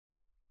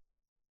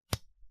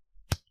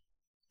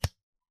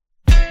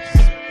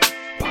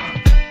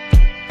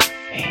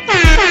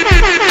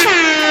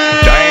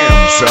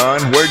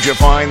where'd you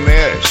find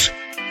this?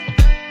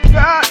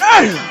 God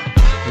damn!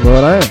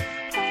 What I am.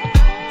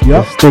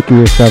 Yep. It's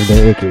stickiest of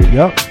the icky.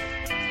 Yep.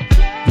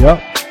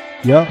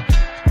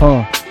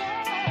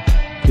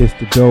 It's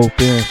the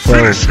dope info.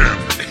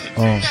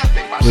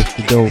 It's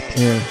the dope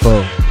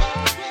info.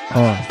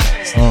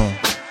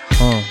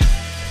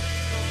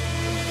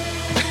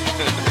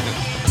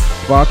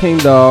 Bar King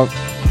Dog.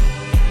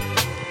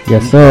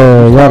 Yes,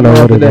 sir. Y'all know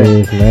what it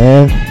is,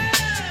 man.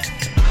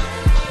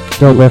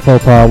 Dope info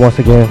pod once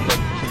again.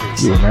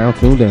 You are now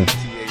tuned in.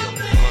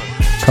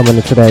 Coming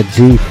into that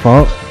G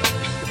Funk.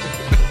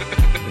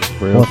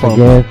 Real Once funk.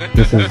 again,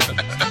 this is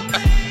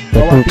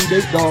R.I.P.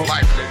 Nate Dogg.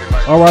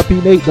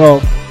 R.I.P. Nate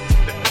Dogg.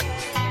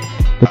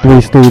 the Three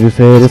Stooges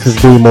here. This is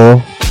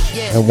D-More.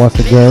 And once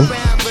again,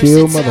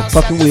 Chill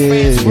motherfucking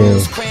with. yeah,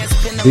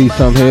 D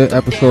Some here,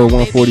 episode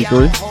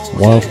 143.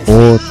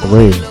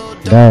 143.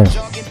 Damn.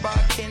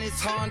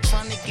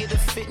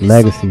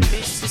 Legacies.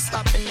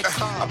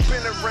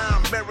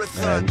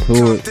 Add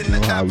to it. You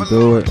know how we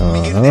do it.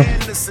 Uh-huh.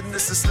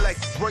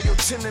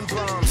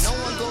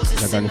 I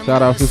got any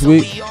shout outs this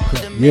week?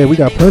 Yeah, we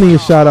got plenty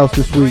of shout outs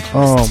this week.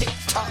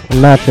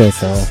 Not yet,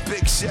 son.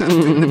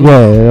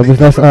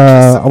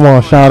 Yeah, I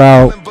want to shout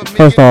out,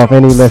 first off,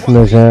 any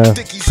listeners,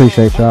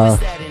 appreciate y'all.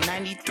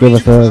 Give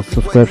us a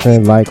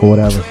subscription, like, or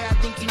whatever.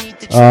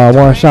 I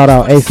want to shout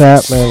out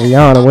ASAP and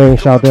Rihanna. We ain't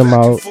shout them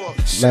out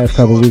last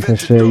couple weeks and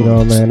shit, you know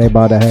what I mean? They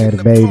about to have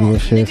a baby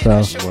and shit,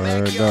 so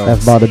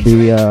that's about to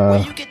be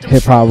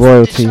hip hop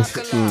royalty. Like,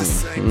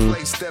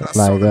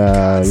 you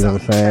know what I'm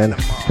saying?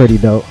 Pretty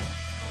dope.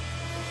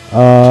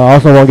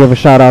 Also want to give a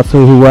shout out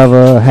to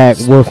whoever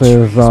hacked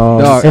Wilson's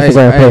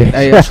Instagram page.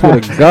 Hey, I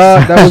swear to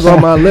God, that was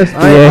on my list.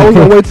 I was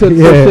gonna wait till some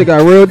shit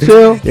got real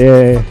chill.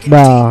 Yeah,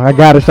 nah, I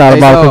got to shout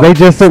them out because they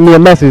just sent me a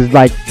message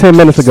like 10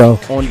 minutes ago.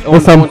 On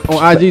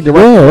IG direct.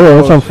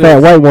 Yeah, some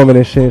fat white woman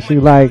and shit. She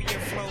like,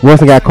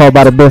 Wilson got called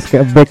by the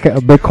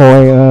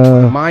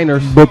Bitcoin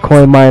miners.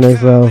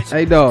 So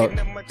Hey, dog.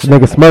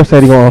 nigga Smurf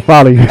said he gonna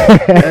follow you.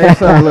 Hey,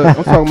 son, look,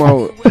 I'm talking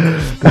about,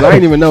 because I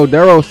didn't even know.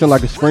 Darryl sent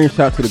like a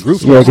screenshot to the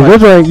group. Yeah,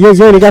 because you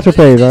already got your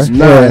page, right?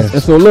 Nah, Yeah.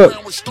 and so look,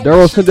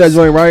 Darryl sent that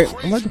joint, right?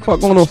 I'm like, the fuck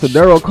going on? So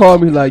Darryl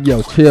called me like,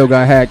 yo, chill,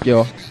 got hacked,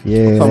 yo.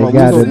 Yeah, Talking they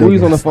got about, the we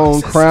was on the niggas.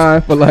 phone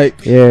crying for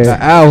like Yeah.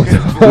 an hour.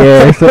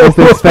 Yeah, it's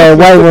this fat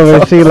white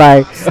woman. She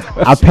like,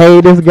 I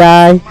paid this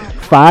guy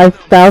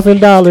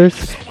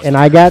 $5,000 and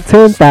I got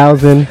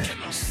 10,000.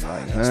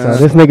 So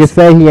this nigga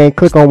say he ain't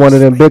click on one of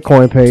them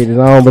Bitcoin pages.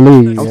 I don't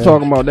believe. I'm yeah.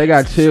 talking about they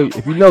got Chill.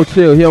 If you know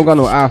Chill, he don't got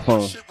no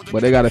iPhone,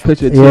 but they got a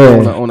picture of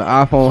Chill Yeah. on the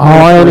iPhone. Oh,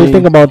 I didn't even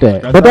think about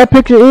that. But that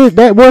picture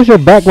was your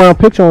background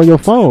picture on your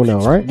phone, though,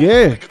 right?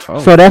 Yeah.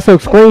 So that's a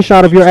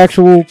screenshot of your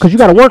actual, because you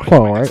got a work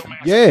phone, right?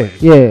 Yeah.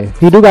 Yeah,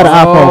 he do got an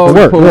iPhone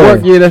for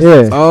work. Yeah, that's,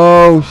 yeah.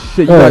 Oh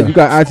shit, you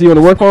got IT on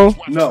the work phone?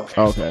 No.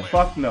 Okay.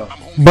 Fuck no.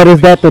 But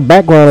is that the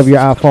background of your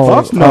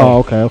iPhone? Fuck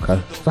no. Oh, okay.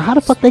 So how the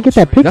fuck they get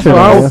that picture? That's on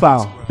my though?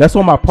 profile. That's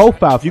on my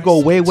profile. If you go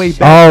way back.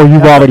 Oh,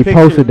 you've that's already a picture.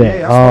 posted that.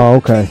 Yeah, Oh,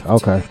 okay.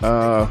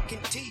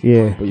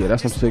 Yeah. But yeah,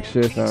 that's some sick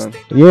shit, son.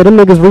 Yeah, them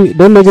niggas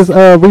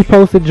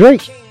reposted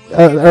Drake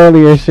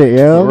earlier and shit,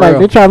 yo. For Like, real?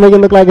 they try to make it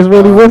look like it's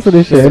really Wilson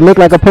and shit. It look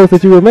like a post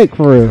that you would make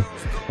for real.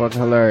 Fucking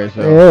hilarious,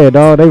 yo. Yeah,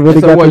 dog, they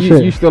really So got what, the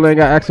shit. you still ain't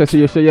got access to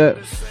your shit yet?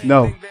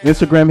 No.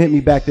 Instagram hit me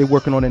back. They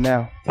working on it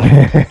now.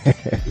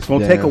 It's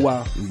gonna take a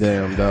while.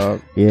 Damn,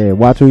 dog. Yeah,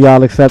 watch who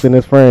y'all accepting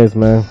as friends,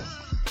 man.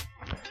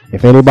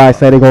 If anybody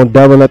say they gonna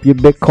double up your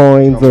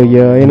bitcoins or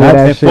your any of that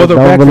And shit, for the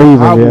don't record,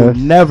 believe I it, will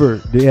yeah.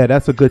 never. Yeah,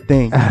 that's a good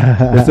thing.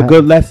 It's a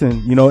good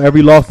lesson. You know,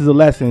 every loss is a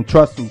lesson.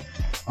 Trust me.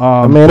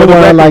 I mean, for it the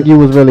wasn't record- like you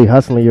was really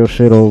hustling your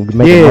shit or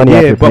making money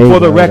off your but page for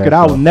the and all record, that,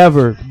 I so. will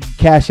never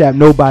cash app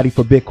nobody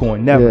for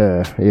Bitcoin.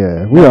 Never.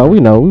 Yeah. We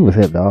know we was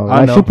hip, dog. I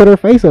Like, know. she put her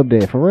face up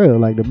there for real.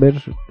 Like the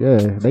bitch,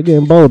 yeah, they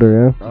getting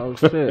bolder, yeah. Oh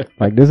shit.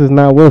 Like this is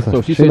not Wilson.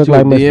 So she sent look you a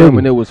like Miss DM Piggy.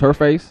 and it was her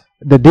face?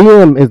 The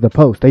DM is the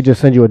post. They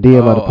just send you a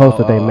DM of the post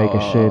that they make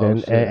and shit.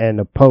 shit. And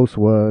the post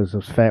was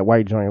this fat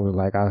white joint. It was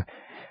like I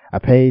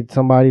paid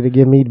somebody to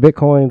give me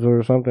bitcoins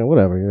or something,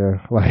 whatever.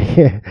 Yeah,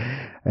 like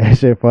that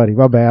shit funny.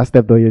 My bad. I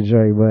stepped on your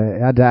journey,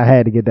 but I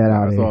had to get that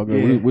out That's all there.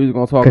 good. We was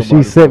gonna talk about Cause she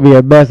it. sent me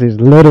a message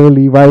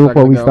literally right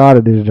before we ago.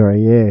 started this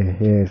joint.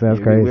 Yeah. So that's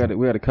Yeah, crazy.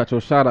 we had to cut your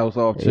shout outs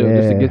off, Chill,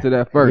 just to get to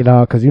that first. You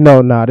know, cause this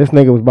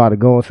nigga was about to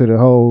go into the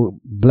whole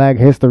Black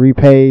History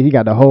page. He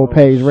got the whole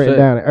page written shit.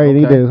 down. And everything.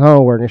 He Okay. did his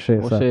homework and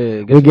shit. Well, So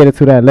shit, we'll get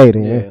into that later.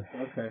 Yeah. Yeah.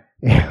 Okay.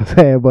 You know what I'm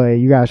saying? But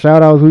you got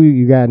shout outs? Who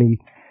you got any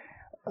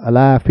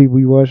alive people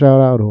you want to shout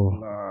out or?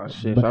 Nah,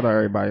 shit. Shout out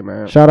everybody,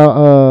 man. Shout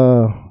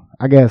out,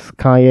 I guess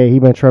Kanye, he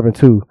been tripping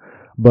too.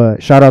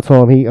 But shout out to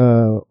him. He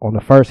on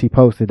the first he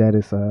posted that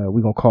it's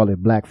we gonna call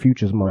it Black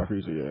Futures Month.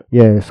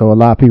 Yeah, so a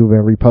lot of people been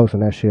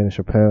reposting that shit and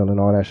Chappelle and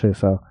all that shit.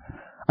 So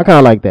I kind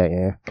of like that,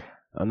 yeah.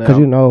 Cause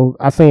you know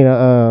I seen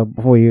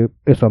before you.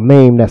 It's a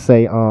meme that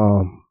say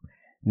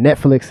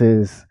Netflix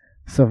is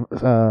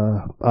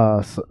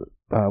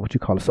what you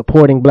call it,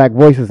 supporting black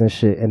voices and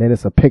shit, and then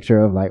it's a picture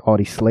of like all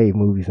these slave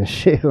movies and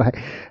shit. Like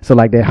so,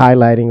 like they're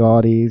highlighting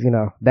all these. You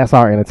know, that's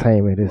our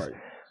entertainment is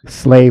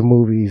slave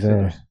movies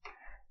and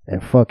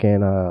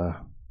fucking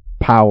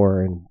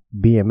power and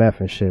BMF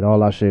and shit.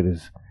 All our shit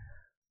is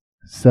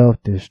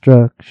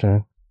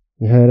self-destruction.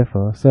 You headed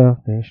for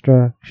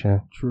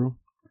self-destruction. True.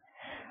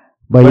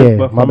 But yeah,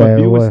 but my from a bad.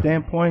 viewer What?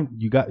 standpoint,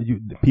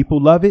 the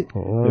people love it.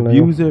 Oh,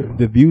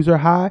 The views are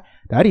high.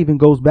 That even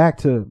goes back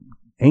to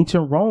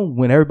ancient Rome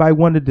when everybody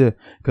wanted to,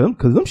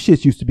 cause them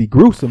shits used to be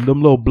gruesome.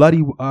 Them little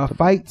bloody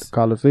fights.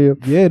 Coliseum.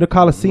 Yeah, the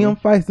Coliseum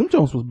fights. Them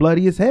joints was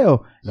bloody as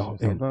hell.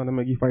 Sometimes they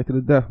make you fight to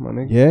the death, my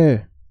nigga.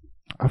 Yeah.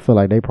 I feel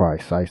like they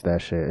probably sized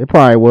that shit. It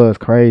probably was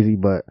crazy,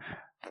 but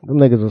them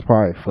niggas was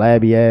probably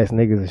flabby ass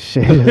niggas and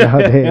shit just out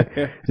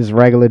there, just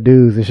regular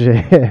dudes and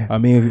shit. I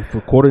mean,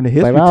 according to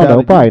history, Like, I don't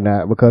know, probably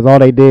not, because all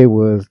they did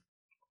was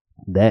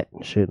that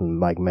shit and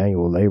like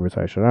manual labor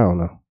type shit. I don't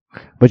know.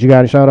 But you got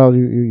any shout outs?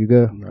 You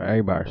good?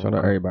 Everybody, shout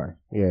out everybody.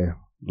 Yeah,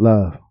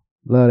 love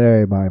to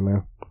everybody,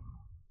 man.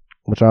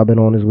 What y'all been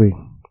on this week?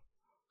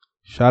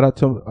 Shout out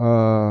to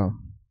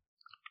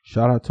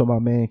my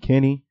man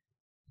Kenny.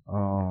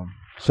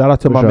 Shout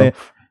out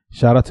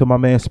to my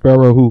man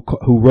Sparrow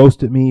who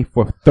roasted me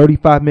for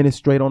 35 minutes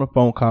straight on a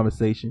phone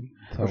conversation.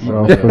 For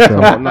sure.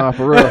 Nah,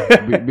 for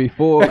real.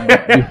 Before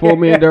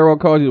me and Daryl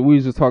called you, we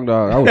was just talking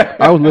about.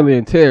 I was literally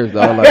in tears,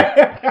 dog.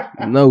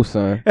 Like, no,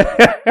 son,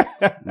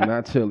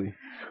 not Chili.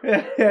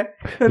 Not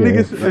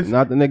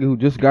the nigga who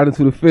just got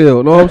into the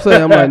field. Know what I'm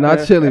saying? I'm like,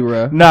 not Chili,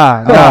 bro.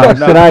 Nah.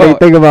 Shit, I didn't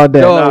think about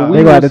that. Dog,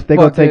 They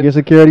gonna take your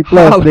security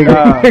plus,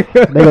 nigga.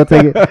 They gonna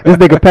take it. This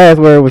nigga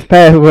password was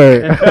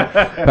password.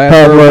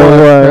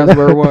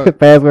 Password one.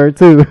 Password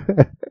 2.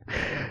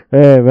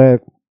 Yeah, man.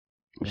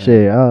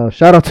 Shit.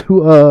 Shout out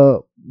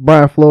to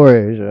Brian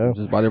Flores. Yeah,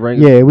 Just about to ring.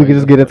 we can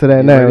just get into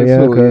that now,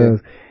 yeah,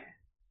 because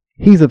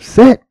he's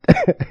upset.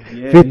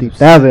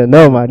 50,000.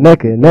 No, my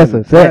neck, and that's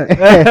upset.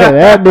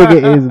 That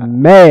nigga is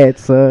mad,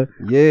 son.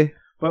 Yeah.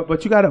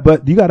 But you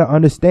gotta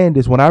understand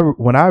this. When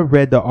I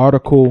read the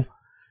article,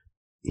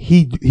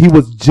 he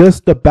was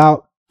just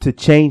about to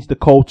change the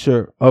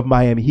culture of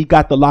Miami. He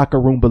got the locker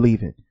room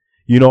believing.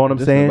 You know what I'm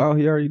saying? About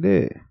he already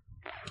did.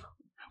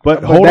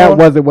 But that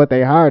wasn't what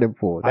they hired him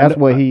for. That's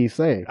what he's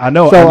saying. I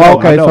know. So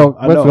I know.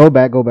 let's go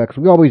back. Because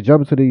we always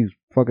jump into these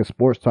fucking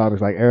sports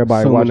topics like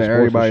everybody Assuming watches that sports.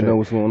 everybody knows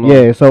what's going on.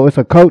 Yeah, so it's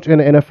a coach in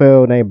the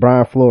NFL named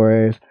Brian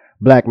Flores,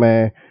 black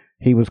man.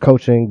 He was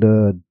coaching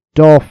the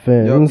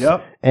Dolphins,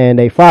 and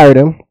they fired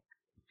him.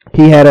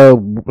 He had a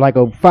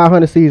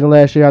 500 season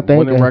last year, I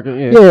think. Winning record,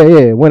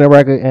 yeah, winning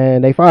record,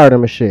 and they fired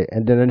him and shit.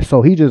 And then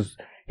so he's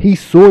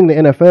suing the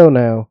NFL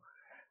now.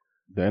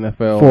 The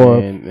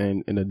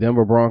NFL and the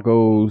Denver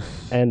Broncos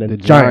and the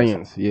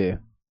Giants. Yeah.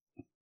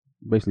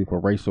 Basically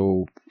for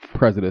racial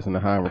prejudice in the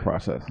hiring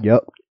process.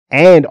 Yep.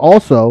 And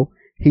also,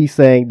 he's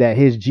saying that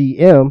his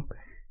GM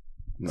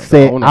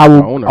said,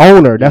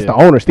 owner. That's the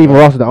owner. Stephen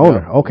Ross is the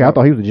owner. Yeah. Okay, I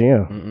thought he was the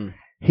GM. Mm-mm.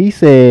 He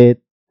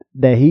said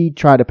that he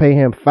tried to pay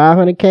him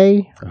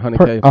 $500K,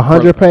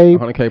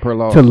 $100K per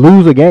loss to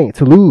lose a game,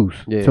 to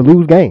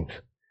lose games.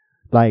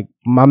 Like,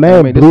 my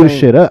man blew the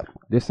shit up.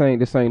 This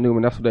ain't new,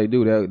 man. That's what they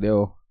do.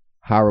 They'll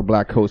hire a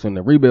black coach in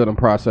the rebuilding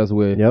process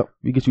where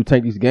we get you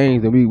take these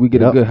games and we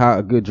get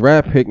a good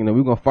draft pick and then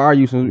we're gonna fire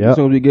you soon as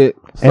we get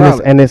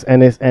solid.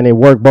 And it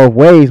worked both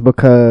ways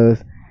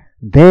because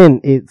then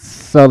it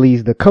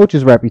sullies the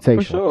coach's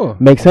reputation. For sure.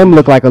 Makes him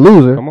look like a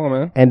loser. Come on,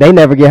 man. And they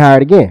never get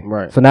hired again.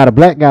 Right. So now the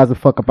black guys will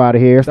fuck up out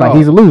of here. It's like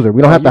he's a loser.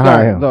 We don't have to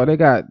hire him. No, they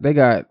got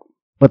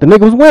but the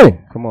nigga was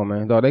winning. Come on,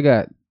 man. Dog,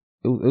 it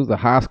was a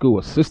high school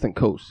assistant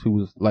coach who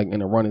was like in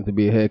the running to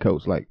be a head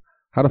coach. Like,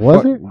 how the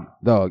fuck? Was it?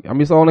 Dog. I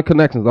mean, it's all in the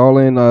connections, all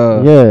in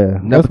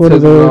that's what it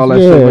is. And all that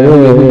shit,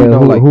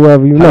 man.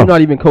 Whoever you know. You're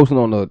not even coaching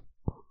on a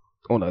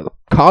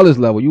college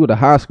level. You were the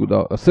high school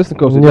dog,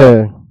 assistant coach.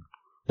 Yeah.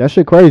 That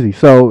shit crazy.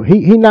 So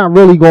he not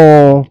really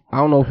going. I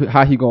don't know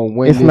how he gonna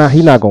win. He's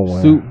not gonna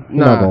win. He's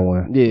not gonna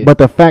win. Yeah. But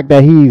the fact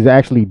that he's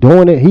actually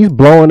doing it, he's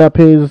blowing up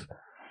his.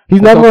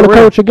 He's never gonna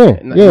coach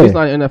again. He's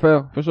not in the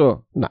NFL for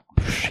sure. Nah,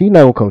 he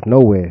not gonna coach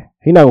nowhere.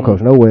 He not gonna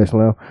coach nowhere,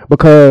 Slim.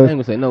 Because I ain't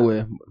gonna say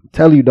nowhere.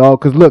 Tell you, dog.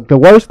 Because look, the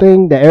worst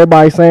thing that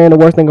everybody's saying, the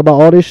worst thing about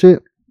all this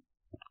shit,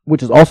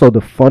 which is also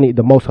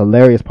the most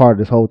hilarious part of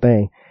this whole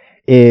thing,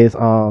 is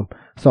so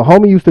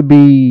homie used to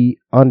be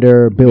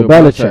under Bill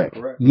Belichick.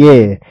 Right.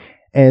 Yeah.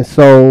 And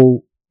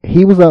so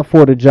he was up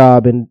for the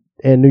job in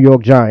New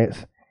York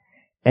Giants.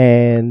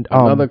 And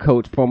another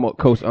former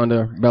coach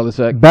under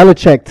Belichick.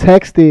 Belichick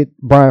texted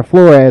Brian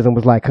Flores and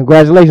was like,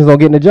 "Congratulations on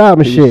getting the job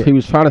and shit." He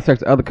was trying to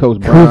text the other coach,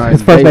 Brian.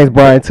 His first name's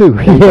Brian too.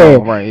 Yeah.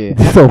 Right.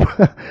 Yeah.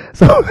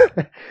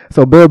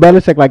 So Bill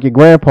Belichick, like your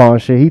grandpa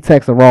and shit, he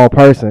texted the wrong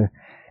person,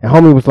 and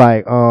homie was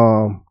like,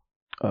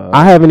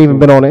 "I haven't even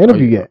been on the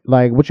interview yet.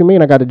 Like, what you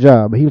mean I got the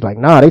job?" But he was like,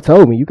 "Nah, they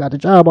told me you got the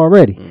job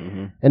already."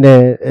 Mm-hmm. And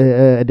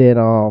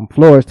then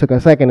Flores took a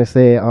second and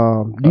said,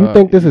 "Do you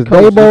think this is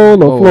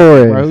Daboll or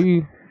Flores?"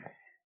 Bro,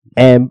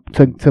 and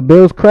to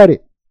Bill's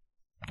credit,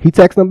 he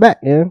texted him back.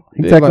 Yeah,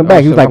 he texted him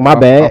back. He was like, "My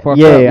bad.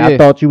 I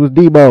thought you was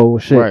Debo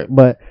shit, right.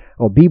 but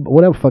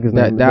whatever fuck his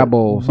name.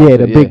 Daboll. Yeah,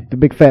 the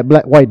big fat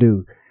black white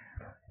dude."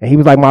 And he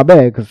was like, "My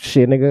bad," because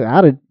shit, nigga,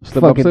 I'd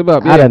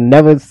have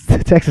never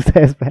texted his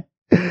ass back.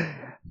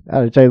 I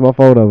had to change my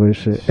phone over and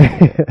shit.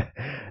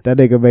 That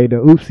nigga made the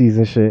oopsies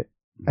and shit.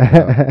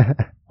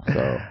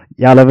 So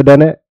y'all ever done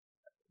that?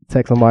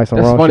 Text somebody some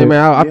that's wrong funny, shit?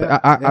 man.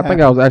 I think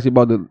I was actually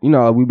about to,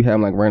 we be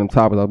having like random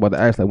topics. I was about to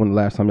ask like when the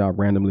last time y'all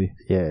randomly,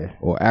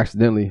 or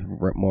accidentally,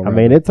 more. I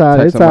mean, it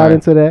tied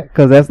into that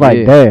because that's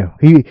like, damn.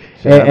 He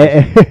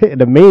and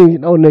the memes,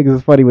 niggas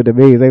is funny with the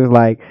memes. They was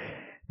like,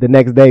 the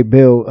next day,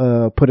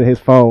 Bill put in his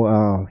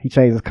phone. He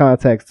changed his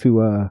contacts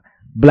to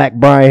Black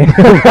Brian,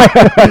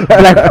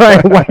 Black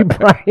Brian, White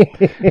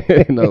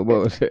Brian. No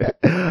bullshit.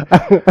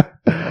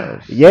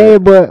 Yeah,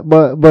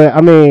 but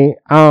I mean,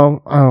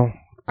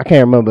 I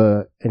can't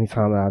remember any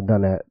time that I've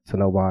done that to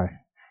nobody.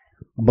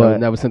 But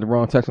never sent the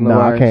wrong text to nobody.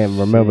 No, I can't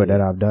remember that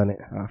I've done it.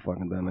 I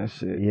fucking done that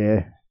shit.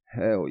 Yeah.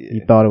 Hell yeah.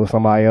 You thought it was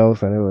somebody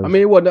else, and it was. I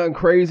mean, it wasn't nothing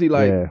crazy.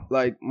 Like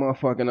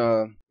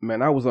motherfucking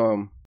man, I was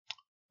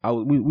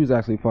we was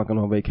actually fucking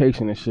on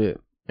vacation and shit,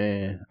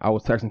 and I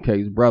was texting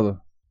K's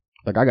brother.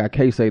 Like I got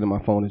K saved in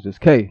my phone. It's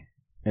just K,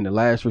 and the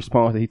last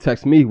response that he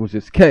texted me was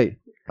just K.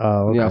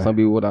 Oh, okay. Some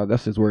people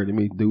that's just weird to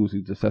me, dudes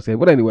who just say.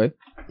 But anyway,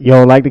 you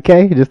don't like the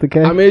K, just the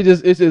K. I mean,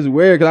 it's just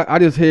weird because I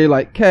just hear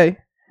like K,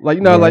 like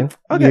like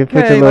okay, you K,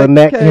 put your little like,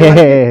 neck,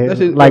 K,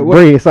 like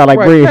Bree. It sound like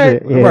Bree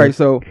shit, right?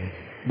 So,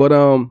 but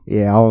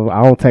yeah,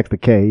 I don't text the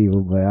K either,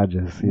 but I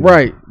just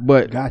right,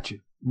 but got you.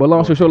 But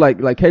long story short,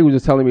 like Kay was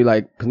just telling me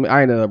like, cause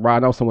I ended up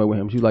riding out somewhere with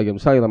him. She was like, I'm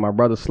telling you, like my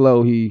brother's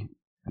slow. He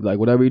like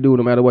whatever he do,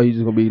 no matter what, he's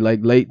just gonna be like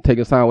late,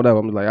 taking time, whatever.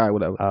 I'm just like, all right,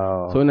 whatever.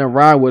 So and then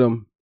ride with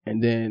him,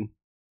 and then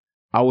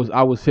I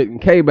was hitting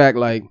K back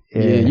like,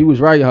 yeah, you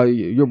was right,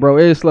 your bro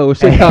is slow as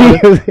shit.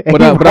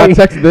 But I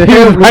texted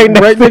him, right,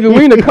 nigga,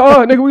 we in the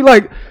car, nigga, we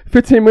like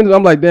 15 minutes.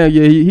 I'm like, damn,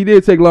 yeah, he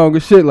did take long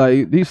as shit,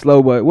 like he's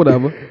slow, but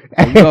whatever.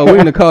 We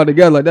in the car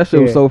together, like that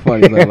shit was so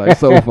funny, like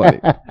so funny,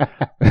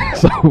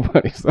 so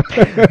funny. So.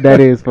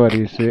 That is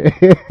funny as shit.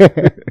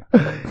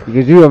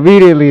 Because you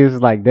immediately is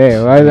like,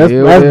 damn, right? That's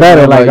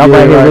better. Like I'm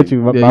right here with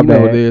you, my bad.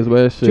 Know it is,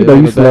 but shit, you know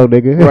you slow,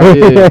 nigga. Right?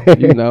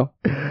 Yeah,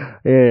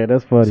 Yeah,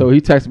 that's funny. So he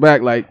texts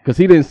back like, because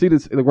he didn't see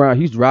this in the ground.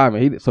 He's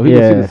driving. So he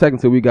didn't see the second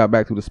till we got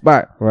back to the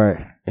spot. Right.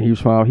 And he was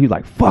trying. He was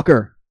like, "Fuck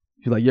her."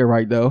 He's like, "You're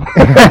right though."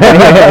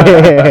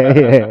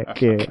 yeah.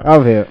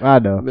 I'm here. I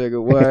know.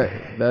 Nigga, what?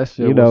 That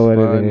shit. You know was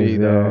what funny, it is.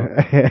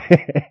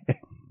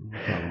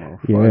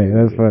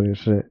 That's funny as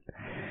shit.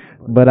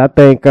 But I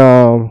think,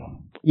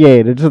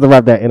 just to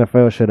wrap that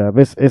NFL shit up,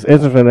 it's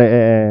interesting.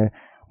 And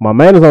my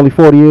man is only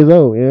 40 years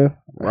old. Yeah.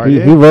 Right.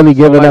 He really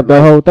giving up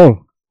the whole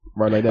thing.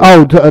 Right, like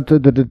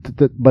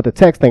that. But the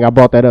text thing, I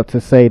brought that up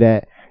to say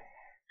that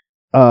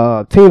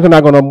teams are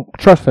not going to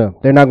trust him.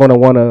 They're not going to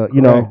want to,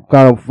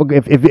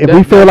 if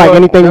we feel like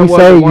anything we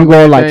say, you going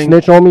to like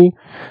snitch on me.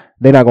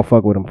 They're not going to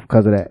fuck with him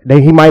because of that.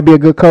 He might be a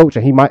good coach,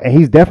 and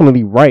he's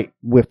definitely right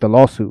with the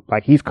lawsuit.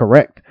 Like he's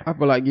correct. I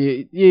feel like but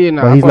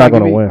he's not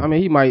going to win. I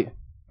mean, he might.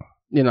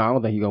 I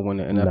don't think he's gonna win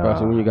the NFL.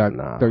 So when you got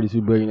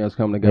 32 billionaires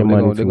coming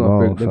together, they're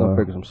gonna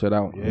figure some shit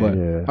out. But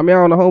I mean,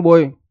 I don't know,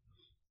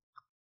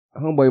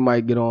 homeboy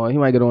might get on. He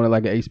might get on at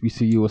like an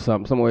HBCU or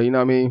something somewhere. You know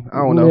what I mean? I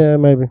don't know. Yeah,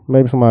 maybe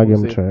somebody give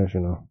him a chance.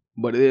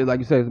 But it is like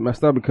you said, it's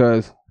messed up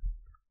because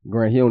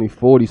Grant, he only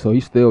 40, so he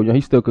still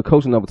could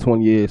coach another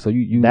 20 years. So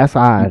you that's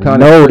how I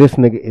know this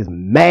nigga is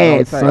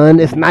mad, son.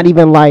 It's not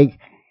even like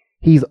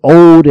he's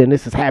old and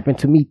this has happened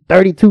to me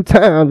 32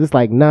 times. It's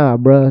like, nah,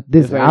 bro,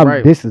 this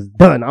is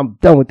done. I'm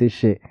done with this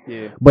shit.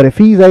 Yeah. But if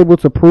he's able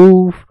to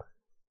prove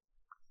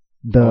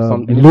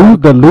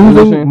the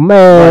losing,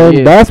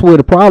 man, that's where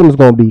the problem is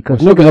gonna be.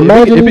 Because nigga,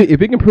 imagine if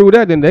he can prove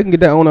that, then they can get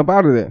that on up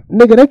out of there.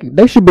 Nigga,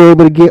 they should be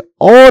able to get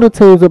all the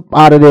teams up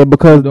out of there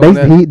because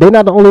they're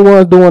not the only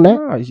ones doing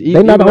that.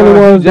 They're not the only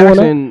ones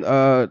doing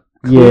that.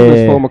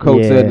 Cleveland's former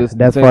coach said this.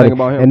 That's funny. Thing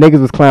about him. And niggas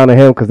was clowning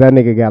him because that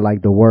nigga got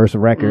like the worst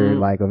record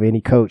like of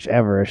any coach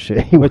ever and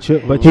shit. He went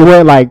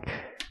like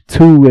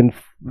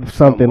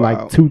 2-something,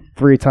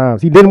 2-3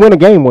 times. He didn't win a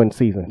game one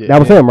season. Yeah, that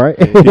was him, right?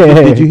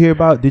 Yeah. Did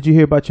you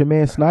hear about your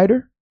man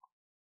Snyder?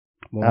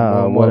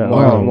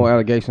 More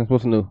allegations.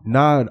 What's new?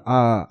 Nah,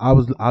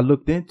 I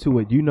looked into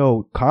it.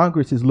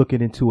 Congress is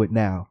looking into it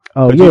now.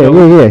 Oh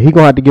yeah. He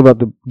gonna have to give up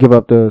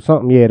the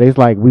something. Yeah, they's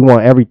like, we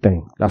want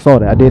everything. I saw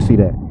that. I did see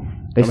that.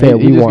 They said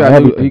we want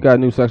everything. He got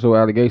new sexual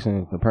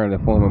allegations.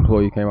 Apparently, a former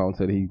employee came out and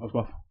said he.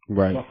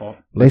 Right.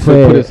 They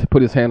said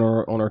put his hand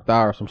on her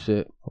thigh or some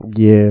shit.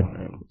 Yeah,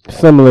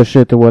 similar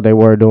shit to what they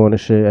were doing and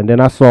shit. And then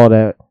I saw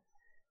that,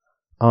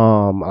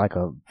 like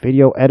a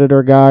video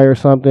editor guy or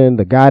something.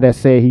 The guy that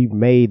said he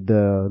made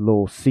the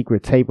little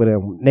secret tape of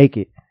them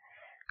naked,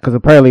 because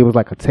apparently it was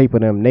like a tape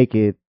of them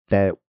naked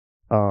that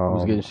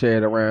was getting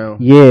shared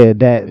around. Yeah,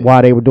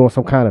 while they were doing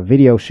some kind of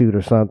video shoot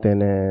or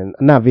something, and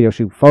not video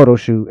shoot, photo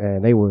shoot,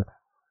 and they were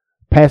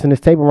passing this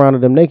tape around of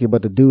them naked.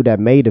 But the dude that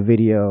made the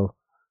video,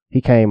 he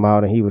came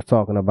out and he was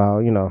talking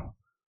about,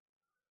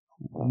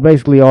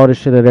 basically all this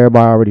shit that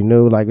everybody already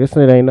knew. Like, this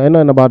ain't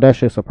nothing about that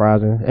shit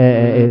surprising.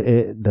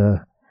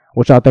 And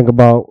what y'all think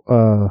about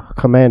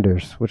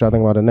Commanders? What y'all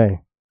think about the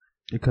name?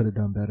 It could have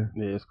done better.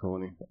 Yeah, it's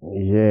corny.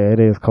 Yeah, it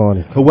is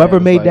corny. Whoever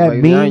made that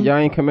meme, y'all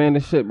ain't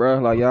commanding shit, bro.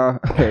 Like y'all,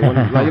 like you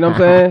know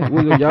what I'm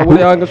saying? Y'all, what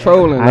y'all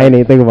controlling? I ain't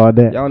even think about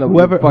that. Y'all know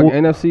whoever fucking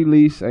NFC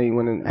lease ain't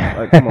winning.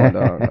 Like, come on,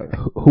 dog. Like,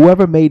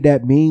 whoever made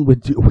that meme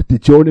with the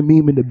Jordan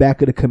meme in the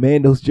back of the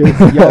Commandos jersey,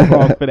 y'all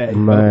wrong for that.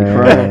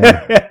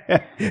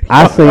 Man,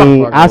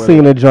 I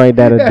seen a joint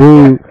that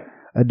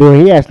a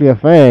dude. He actually a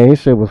fan.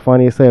 His shit was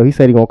funny as hell. He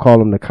said he gonna call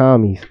them the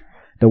commies,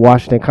 the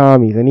Washington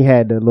commies, and he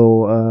had the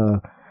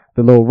little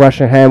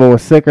Russian hammer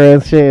was sicker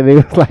and shit. And he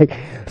was like,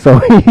 so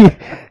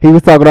he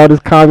was talking all this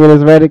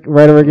communist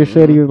rhetoric and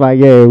shit. He was like,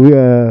 yeah, we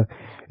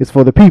it's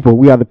for the people.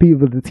 We are the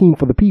people, the team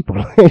for the people.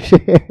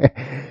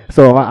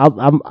 So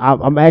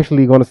I'm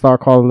actually going to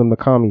start calling them the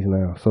commies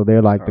now. So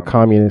they're like the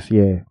communists,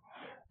 yeah,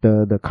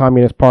 the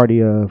Communist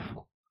Party of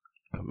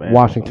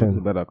Washington.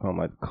 Better call them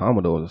like the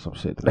Commodores or some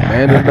shit. The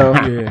Commanders though,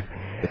 yeah,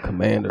 the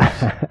Commanders.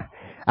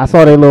 I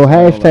saw their little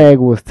hashtag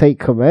was take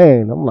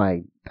command. I'm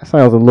like, that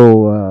sounds a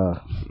little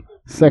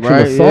sexual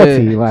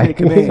assaulty,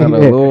 like a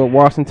little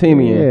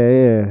Washingtonian.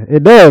 Yeah,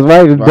 it does,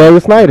 right?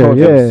 Darius Snyder,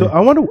 yeah. So I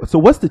wonder. So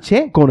what's the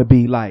chant going to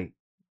be like?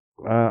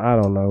 I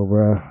don't know,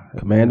 bro.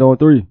 Commando on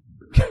 3.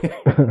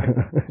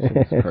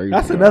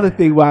 That's another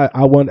thing why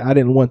I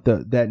didn't want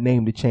that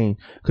name to change,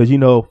 because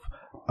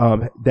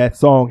that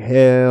song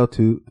Hell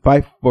to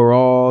Fight for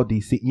All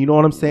DC. You know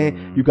what I'm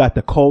saying? You got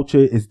the culture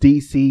is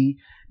DC.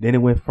 Then it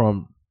went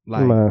from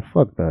like, man,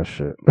 fuck that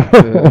shit.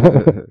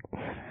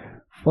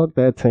 Fuck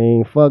that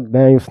team. Fuck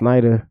Daniel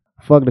Snyder.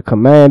 Fuck the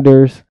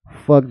Commanders.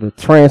 Fuck the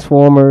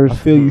Transformers. I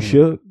feel you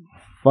should.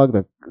 Fuck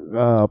the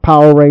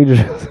Power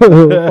Rangers. Fuck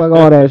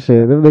all that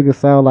shit. Them niggas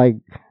sound like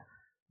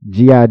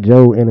G.I.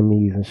 Joe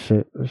enemies and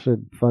shit. That shit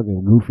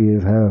fucking goofy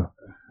as hell.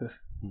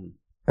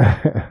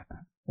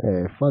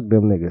 Yeah, fuck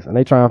them niggas. And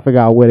they trying to figure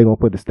out where they gonna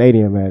put the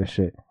stadium at and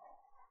shit.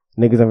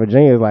 Niggas in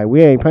Virginia is like,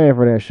 we ain't paying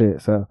for that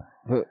shit. So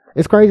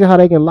it's crazy how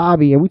they can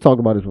lobby, and we talked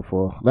about this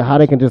before, like how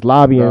they can just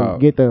lobby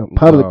and get the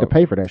public to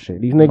pay for that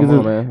shit. These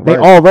niggas they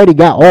already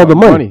got all the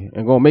money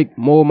and gonna make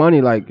more money.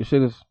 Like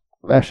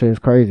that shit is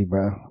crazy,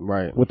 bro.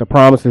 Right. With the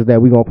promises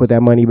that we gonna put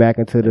that money back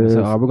into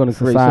the we're gonna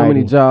create so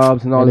many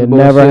jobs and all this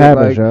bullshit. It never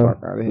happens, yo.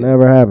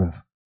 Never happens.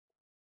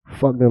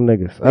 Fuck them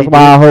niggas. That's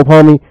why I hope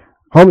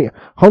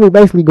homie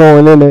basically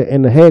going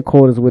in the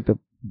headquarters with the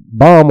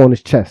bomb on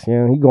his chest. You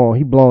know,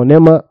 he blowing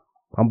them up.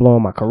 I'm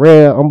blowing my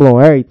career. I'm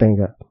blowing everything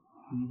up.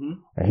 Mm-hmm.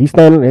 And he's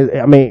standing.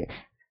 I mean,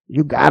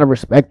 you gotta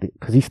respect it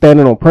because he's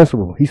standing on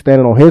principle. He's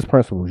standing on his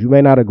principles. You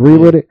may not agree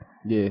with it.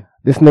 Yeah.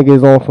 This nigga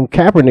is on some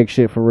Kaepernick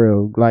shit for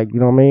real. Like, you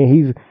know what I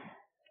mean?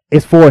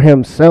 It's for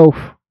himself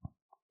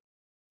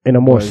in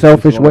a more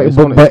selfish way. It's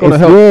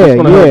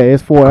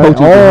for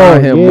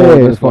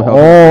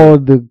all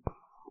the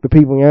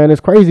people. Yeah, and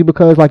it's crazy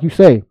because, like you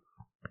say,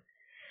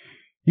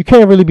 you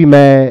can't really be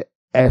mad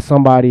at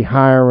somebody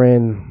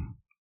hiring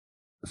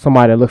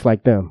somebody that looks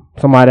like them,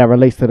 somebody that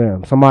relates to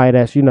them, somebody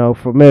that's,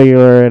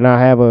 familiar and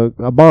I have a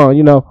bond,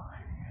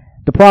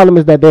 The problem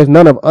is that there's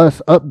none of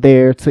us up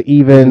there to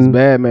even. It's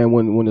bad, man,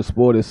 when the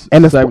sport is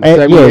and exactly.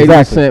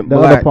 The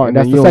black, other part,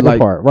 that's the second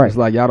part, right? It's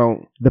like y'all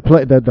don't. The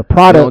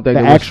product, the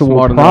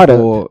actual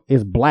product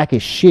is black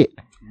as shit.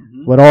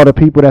 Mm-hmm. With all the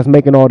people that's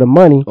making all the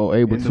money or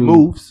able to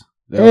moves.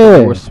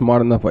 They were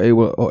smart enough or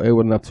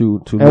able enough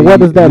to. And what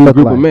does that look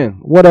like?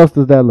 What else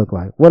does that look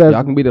like? What else?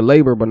 Y'all can be the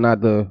labor, but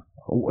not the.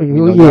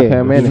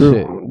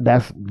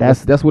 That's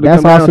what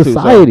that's our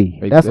society.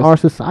 That's our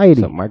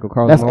society.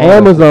 That's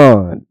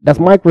Amazon. That's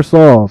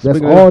Microsoft.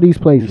 That's all these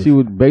places. You see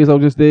what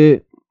Bezos just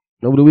did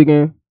over the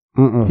weekend?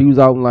 He was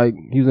out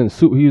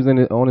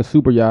on his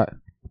super yacht.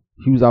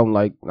 He was out in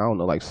I don't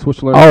know, like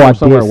Switzerland or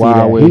somewhere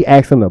wild. He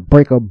asked him to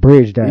break a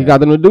bridge down. He got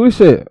them to do this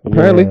shit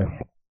apparently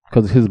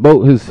because his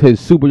boat, his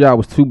super yacht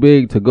was too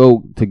big to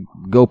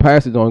go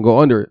past it and go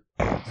under it.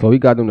 So he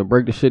got them to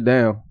break the shit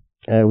down.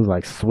 And it was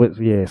like some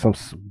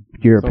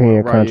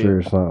European country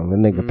or something. The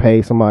nigga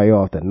paid somebody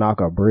off to knock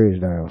a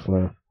bridge down,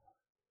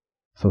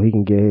 so he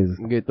can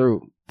get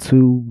through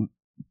 $2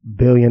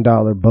 billion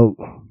boat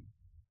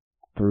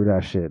through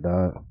that shit,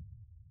 dog.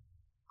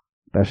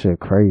 That shit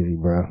crazy,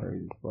 bro.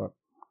 Crazy fuck.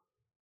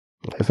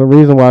 It's a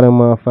reason why them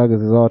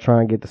motherfuckers is all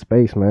trying to get to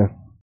space, man.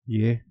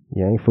 Yeah.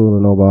 You ain't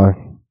fooling nobody.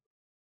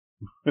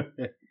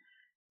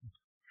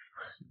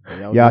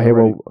 Y'all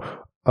hear what?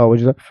 Oh,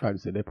 what'd you say? I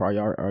just said they probably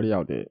already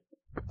out there.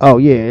 Oh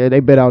yeah, they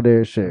been out there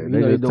and shit.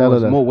 They just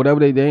telling us more. Whatever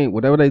they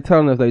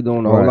telling us, they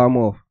doing a whole lot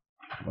more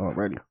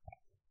already.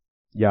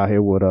 Y'all hear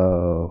what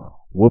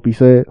Whoopi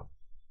said?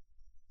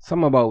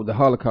 Something about the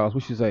Holocaust.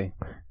 What she say?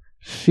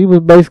 She was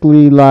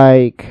basically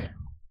like,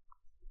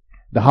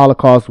 the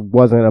Holocaust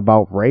wasn't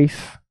about race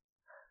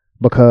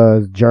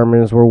because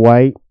Germans were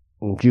white,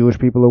 and Jewish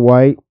people are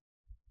white,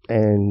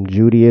 and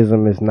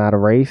Judaism is not a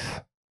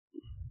race;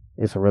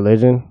 it's a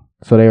religion.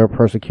 So they were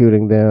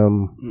persecuting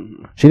them.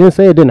 Mm-hmm. She didn't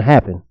say it didn't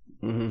happen.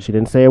 Mm-hmm. She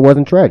didn't say it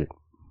wasn't tragic.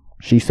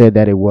 She said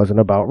that it wasn't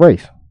about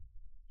race.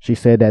 She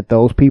said that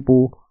those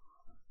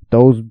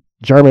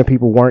German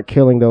people weren't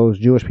killing those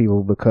Jewish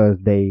people because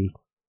they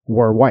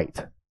were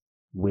white,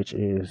 which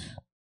is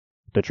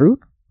the truth,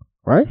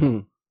 right?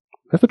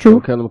 That's the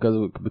truth. Kill them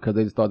because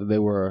they just thought that they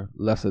were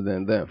lesser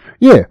than them.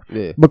 Yeah.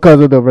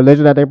 Because of the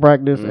religion that they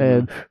practiced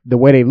and the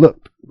way they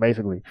looked,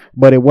 basically.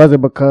 But it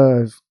wasn't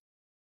because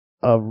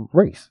of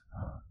race.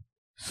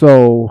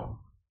 So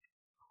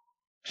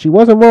she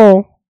wasn't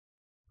wrong.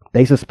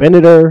 They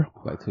suspended her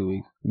like 2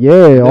 weeks.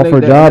 Yeah, off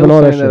her job and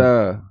all that shit.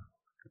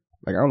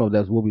 Like I don't know if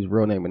that's Whoopi's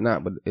real name or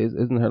not, but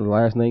isn't her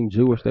last name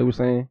Jewish? They were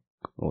saying.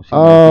 Oh, she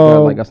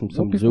got some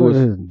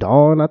Jewish.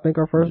 Dawn, I think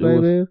her first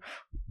name is.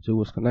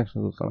 Jewish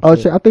connections or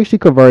something. Oh, I think she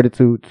converted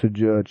to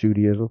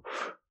Judaism,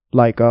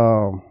 like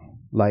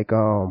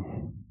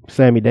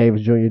Sammy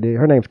Davis Jr. did.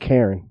 Her name's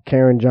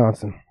Karen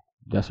Johnson.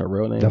 That's her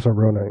real name. That's her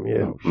real name.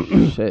 Yeah.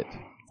 Oh, shit.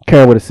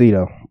 Karen with a C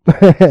though.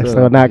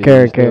 So not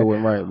Karen.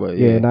 Went right, but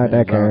not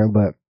that Karen,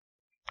 but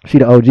she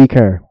the OG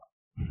Karen.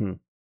 Mm-hmm.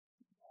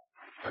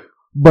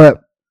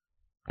 But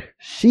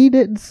she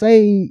didn't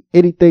say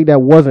anything that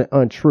wasn't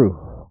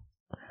untrue.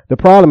 The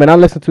problem, and I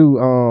listened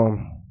to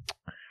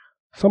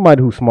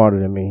somebody who's smarter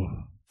than me.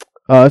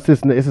 It's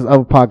this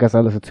other podcast I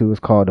listen to. It's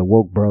called The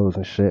Woke Bros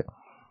and shit.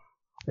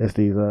 It's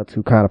these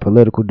two kind of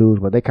political dudes,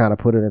 but they kind of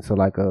put it into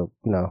like a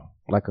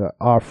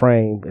our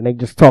frame, and they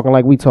just talking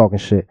like we talking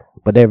shit.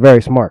 But they're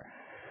very smart.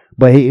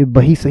 But he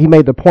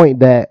made the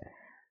point that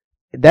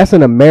that's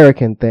an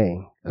American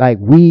thing. Like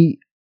we,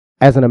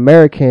 as an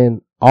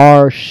American,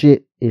 our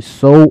shit is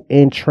so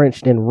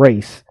entrenched in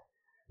race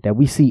that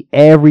we see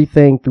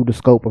everything through the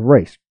scope of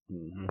race.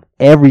 Mm-hmm.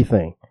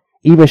 Everything,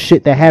 even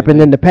shit that happened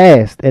in the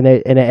past,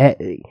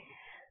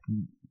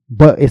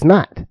 but it's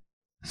not.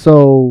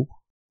 So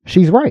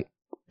she's right.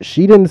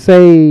 She didn't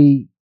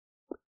say.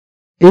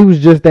 It was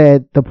just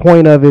that the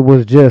point of it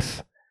was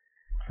just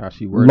how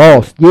she worked.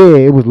 Lost. Yeah,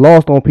 it was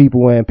lost on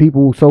people, and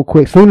people so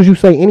quick. As soon as you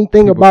say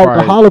anything about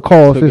the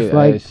Holocaust, it's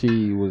like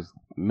she was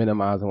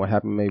minimizing what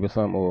happened, maybe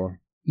something or.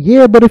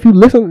 Yeah, but if you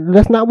listen,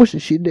 that's not what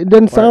she it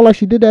doesn't sound like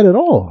she did that at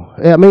all.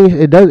 I mean,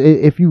 it does.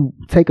 If you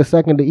take a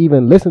second to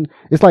even listen,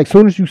 it's like as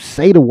soon as you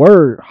say the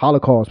word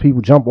Holocaust, people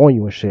jump on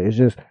you and shit. It's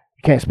just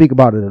you can't speak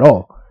about it at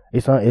all.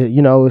 It's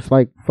it's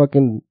like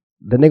fucking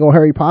the nigga on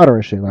Harry Potter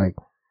and shit. Like,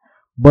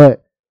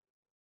 but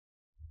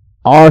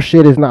our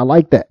shit is not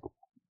like that.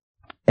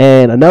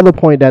 And another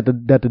point that the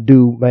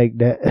dude make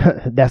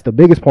that's the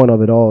biggest point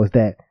of it all is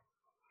that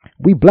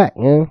we black,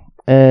 man,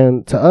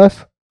 and to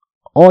us,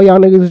 all y'all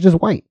niggas is just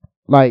white.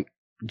 Like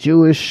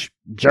Jewish,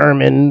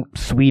 German,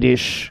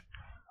 Swedish,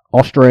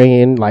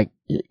 Australian, like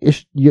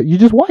you're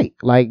just white.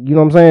 Like, you know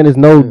what I'm saying? There's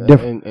no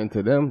difference. And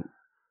to them,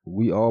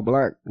 we all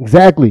black.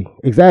 Exactly.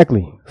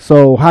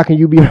 So how can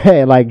you be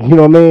mad? Like, you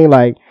know what I mean?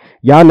 Like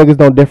y'all niggas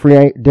don't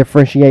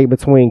differentiate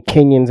between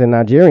Kenyans and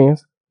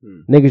Nigerians.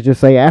 Niggas just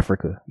say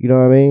Africa. You know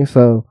what I mean?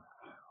 So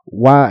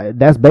why?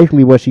 That's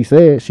basically what she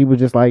said. She was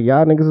just like,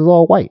 y'all niggas is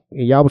all white.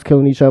 And y'all was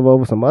killing each other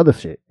over some other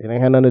shit. It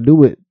ain't had nothing to do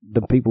with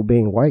the people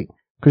being white.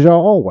 Because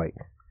y'all all white.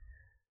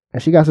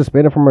 And she got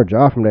suspended from her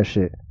job from that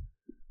shit.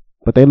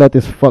 But they let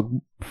this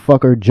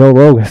fucker Joe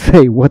Rogan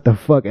say what the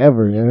fuck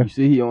ever, yeah. You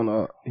see he on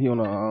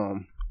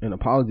an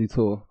apology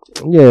tour.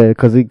 Yeah,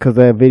 because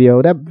that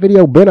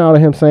video been out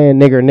of him saying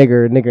nigger.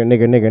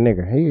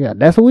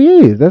 That's who he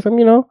is. That's him,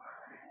 you know.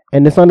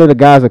 And it's under the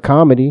guise of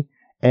comedy.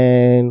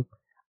 And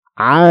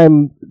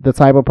I'm the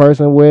type of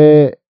person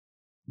where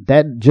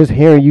that just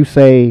hearing you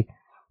say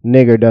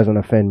nigger doesn't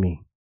offend me.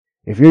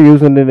 If you're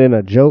using it in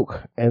a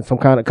joke and some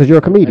kind of, because you're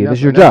a comedian, it's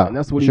your job. And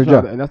that's what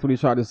he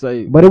tried to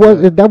say. But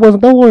those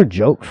weren't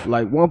jokes.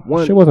 Like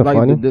one shit wasn't like,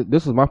 funny.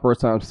 This was my first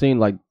time seeing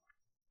like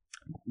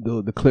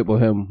the clip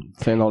of him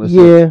saying all this.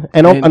 Yeah,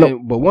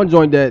 shit. But one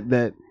joint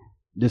that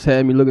just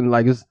had me looking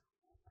like it's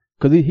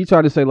because he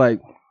tried to say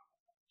like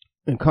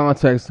in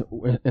context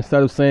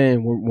instead of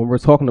saying when we're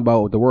talking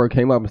about the word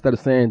came up, instead of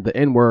saying the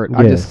N word,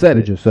 I just said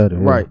it. Just said it,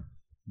 right. Yeah.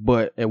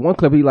 But at one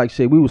clip he like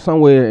shit, we was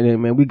somewhere and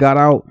then man we got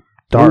out.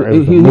 He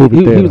was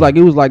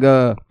like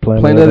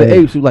Planet of the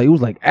Apes. He was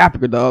like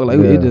Africa, dog. Like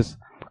it just.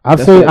 I've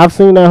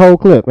seen that whole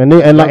clip, and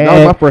that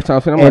was my first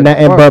time seeing it.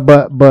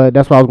 But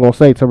that's what I was gonna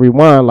say. To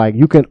rewind, like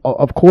you can,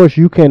 of course,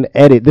 you can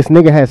edit. This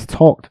nigga has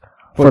talked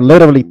for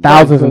literally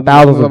thousands and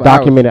thousands of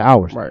documented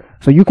hours. Right.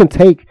 So you can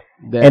take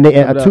and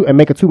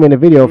make a 2-minute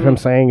video of him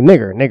saying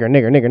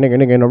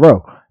nigger in a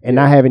row, and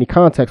not have any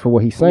context for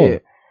what he's saying. Yeah.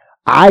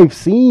 I've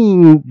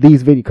seen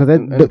these videos because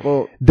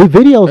the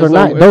videos are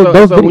not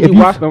those videos. When you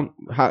watch them,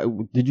 how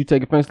did you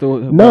take offense to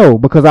it? No,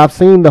 because I've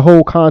seen the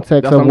whole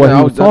context of what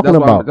he was talking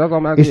about.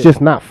 It's just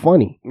not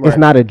funny. Right. It's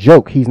not a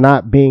joke. He's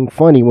not being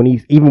funny when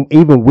he's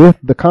even with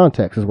the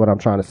context is what I'm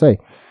trying to say.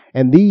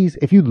 And these,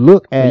 if you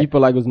look at, you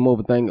feel like it was more of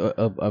a thing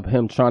of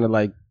him trying to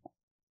like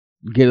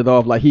get it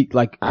off, like he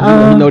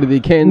know that he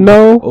can.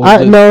 No,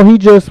 he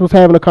just was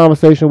having a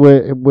conversation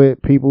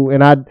with people,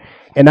 and I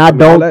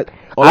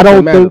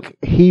don't think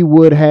he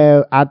would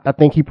have. I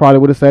think he probably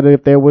would have said it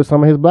if there was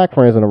some of his black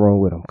friends in the room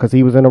with him, because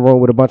he was in the room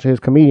with a bunch of his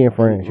comedian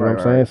friends. You know what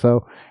I'm saying?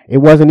 So it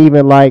wasn't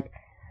even like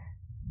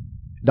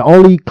the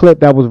only clip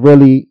that was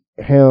really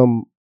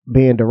him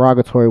being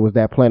derogatory was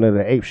that Planet of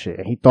the Apes shit.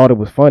 And he thought it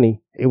was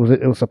funny. It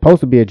was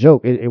supposed to be a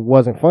joke. It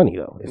wasn't funny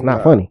though. It's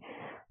not funny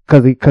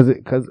because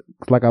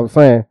like I was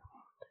saying,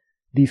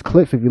 these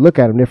clips, if you look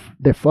at them,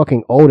 they're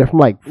fucking old. They're from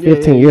like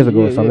 15 years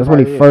ago or something. That's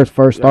when he first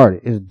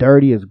started. It's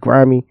dirty, it's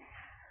grimy.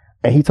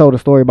 And he told a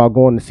story about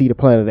going to see the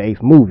Planet of the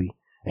Apes movie.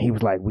 And he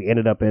was like, we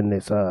ended up in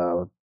this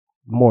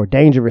more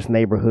dangerous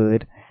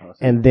neighborhood.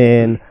 And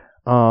then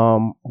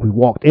we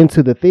walked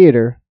into the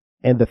theater,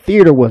 and the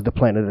theater was the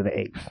Planet of the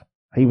Apes.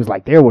 He was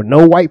like, there were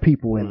no white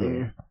people in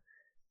there.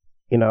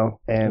 You know,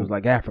 and it was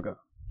like Africa.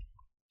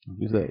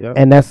 You said, yeah.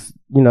 And that's,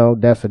 you know,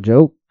 that's a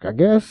joke, I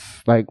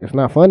guess. Like, it's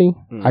not funny.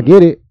 I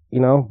get it, you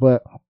know,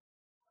 but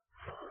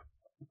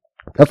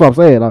that's what I'm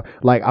saying.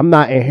 Like, I'm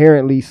not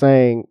inherently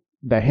saying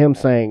that him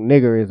saying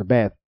nigger is a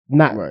bad.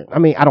 I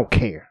mean, I don't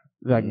care.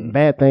 Like,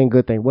 bad thing,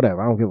 good thing,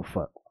 whatever. I don't give a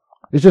fuck.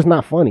 It's just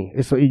not funny.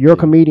 You're a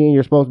comedian.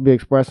 You're supposed to be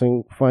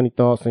expressing funny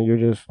thoughts, and you're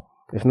just.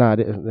 It's not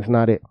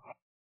it.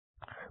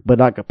 But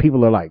like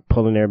people are like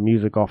pulling their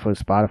music off of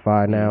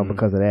Spotify now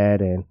because of that,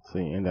 and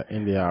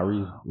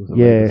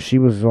NDRE she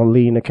was on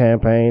leading the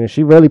campaign, and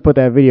she really put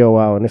that video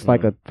out, and it's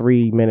like a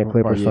 3-minute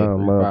clip or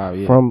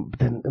something. From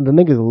the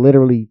niggas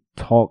literally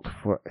talked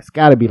for it's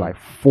got to be like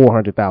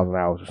 400,000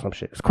 hours or some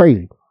shit. It's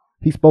crazy.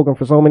 He's spoken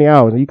for so many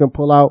hours, and you can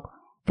pull out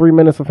 3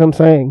 minutes of him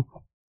saying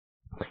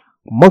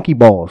monkey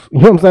balls. You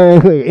know what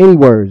I'm saying? Any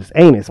words,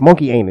 anus,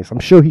 monkey anus. I'm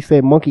sure he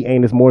said monkey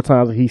anus more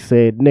times than he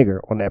said nigger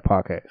on that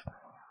podcast.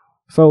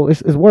 So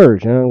it's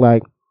words, you know,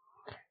 like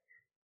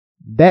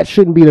that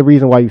shouldn't be the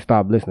reason why you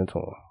stop listening to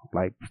him.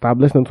 Like, stop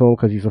listening to him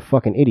because he's a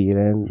fucking idiot,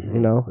 and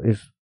you know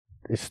it's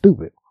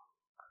stupid.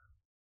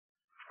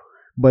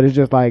 But it's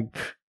just like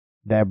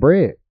that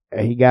bread,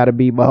 and he got to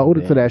be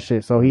beholden to that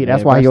shit. So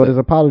that's why he owed his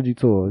apology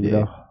to him. You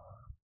know,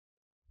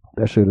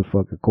 that shit is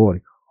fucking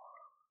corny.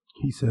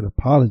 He said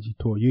apology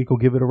to her. You ain't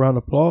gonna give it a round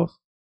of applause?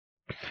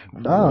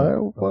 Nah,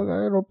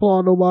 I ain't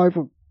applaud nobody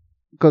for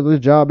because his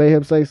job made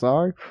him say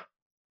sorry.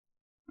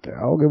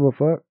 I don't give a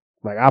fuck.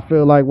 Like, I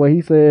feel like what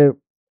he said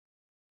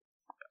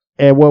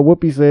and what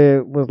Whoopi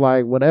said was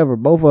like whatever.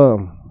 Both of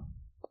them.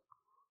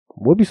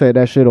 Whoopi said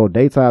that shit on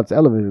daytime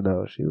television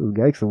though. She was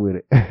gangster with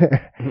it.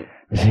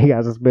 She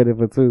got suspended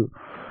for two.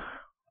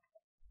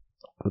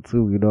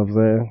 You know what I'm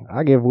saying?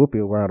 I give Whoopi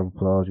a round of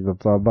applause. You know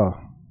what I'm talking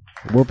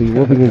about?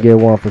 Whoopi can get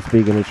one for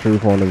speaking the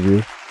truth on the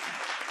View.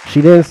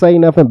 She didn't say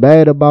nothing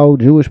bad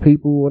about Jewish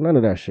people or none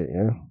of that shit,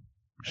 yeah.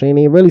 She ain't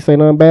even really say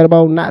nothing bad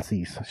about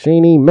Nazis. She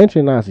ain't even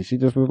mention Nazis. She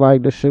just was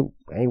like, this shit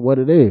ain't what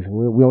it is.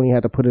 We only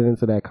had to put it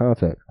into that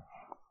context.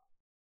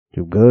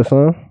 You good,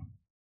 son?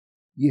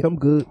 Yeah, I'm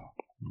good.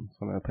 It's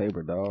on that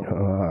paper, dog.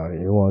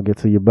 You want to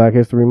get to your Black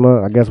History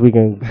Month? I guess we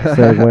can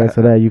segue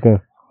into that. You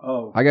can.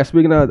 Oh, I guess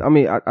speaking of, I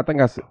mean, I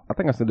think I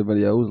sent the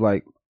video. It was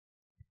like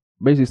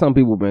basically some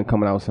people have been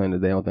coming out saying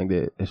that they don't think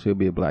that it should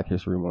be a Black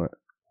History Month.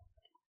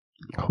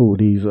 Who,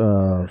 these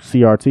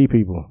CRT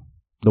people?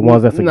 The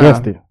ones that's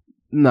against it?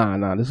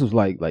 Nah. This was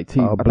like Black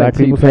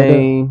people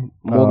T-Pain,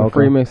 Morgan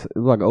Freeman. It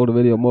was like an older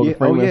video. Morgan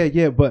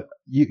Freeman. But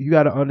you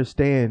got to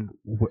understand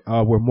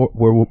where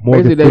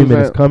Morgan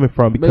Freeman is coming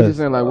from, because basically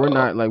saying like we're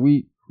not like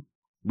we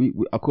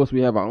of course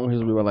we have our own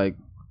history, but like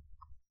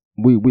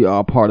we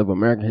are part of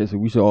American history.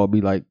 We should all be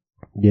like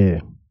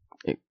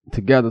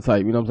together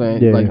type. You know what I'm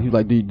saying? Yeah. Like he's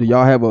like, do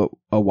y'all have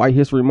a white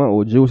history month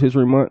or a Jewish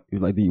history month? He's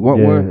like, do you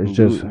want one? It's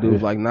just it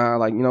was like nah,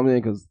 like you know what I'm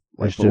saying? Because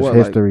like, it's just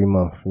history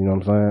month. You know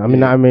what I'm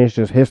saying? I mean, it's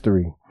just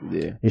history.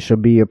 Yeah, it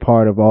should be a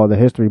part of all the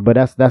history. But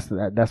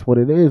that's what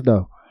it is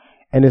though,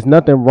 and there's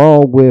nothing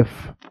wrong with.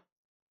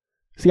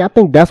 See, I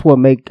think that's what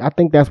make them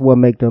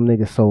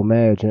niggas so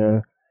mad,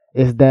 yeah.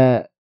 Is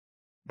that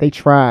they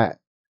try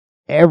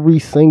every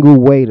single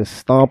way to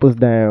stomp us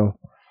down,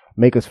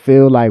 make us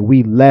feel like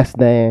we less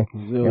than,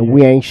 and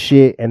we ain't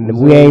shit, and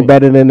we ain't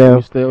better than them.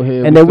 We still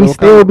here, and then we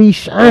still be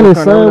shining,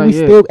 son.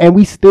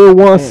 We still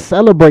want to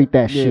celebrate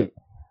that shit.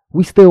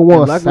 We still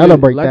want to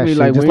celebrate that shit,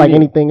 like, just like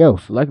anything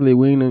else. Luckily,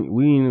 we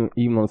ain't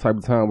even on the type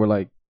of time where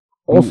like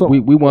also we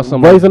want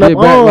some raising up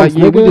arms,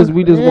 like,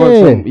 we just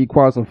want some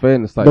equality and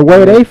fairness. Type the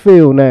way they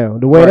feel now,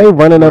 the way they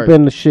running up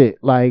in the shit,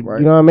 like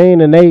you know what I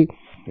mean, and they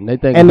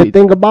think. And the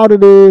thing about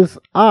it is,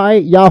 all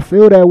right, y'all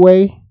feel that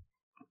way.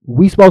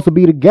 We supposed to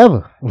be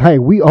together. Like,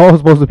 we all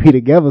supposed to be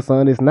together,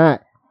 son. It's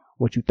not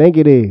what you think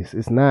it is.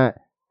 It's not.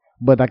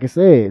 But like I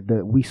said,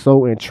 we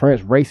so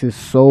entrenched, race is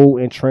so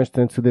entrenched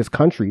into this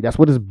country. That's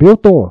what it's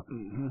built on.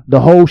 Mm-hmm. The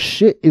whole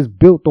shit is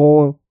built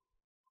on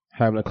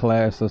having a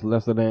class that's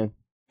lesser than.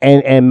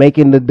 And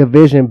making the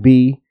division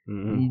be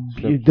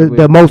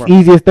the most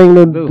easiest thing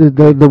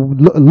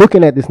to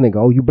looking at this nigga.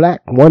 Oh, you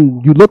black?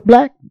 You look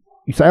black?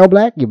 You sound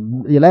black? Your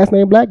last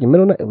name black? Your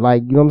middle name?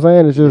 Like, you know what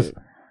I'm saying? It's just...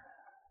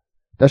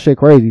 That shit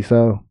crazy.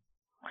 So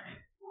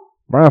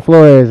Brian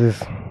Flores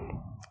is,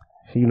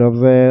 you know what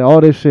I'm saying, all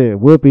this shit.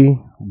 Whoopi,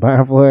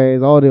 Brian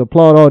Flores,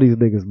 applaud all these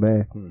niggas,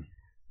 man.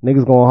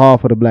 Niggas going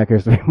hard for the Black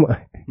History Month.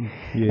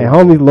 And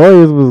homies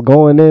lawyers was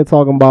going in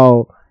talking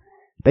about,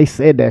 they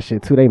said that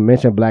shit too. They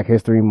mentioned Black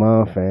History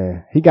Month,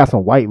 and he got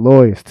some white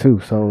lawyers too.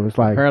 So it's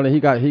like, apparently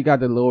he got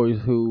the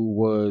lawyers who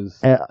was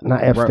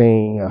not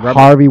Epstein,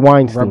 Harvey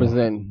Weinstein.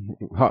 Representing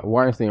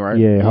Weinstein, right?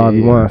 Yeah,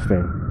 Harvey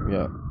Weinstein.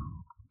 Yeah.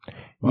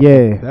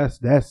 Yeah,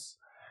 that's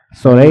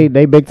so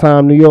they big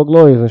time New York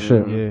lawyers and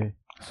shit. Yeah,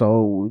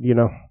 So, you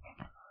know,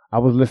 I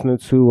was listening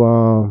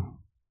to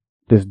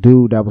this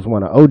dude that was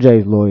one of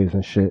OJ's lawyers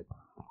and shit.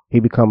 He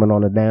be coming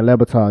on the Dan Le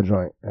Batard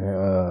joint.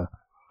 And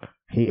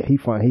he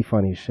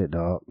funny as shit,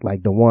 dog.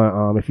 Like the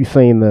one if you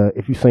seen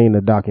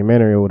the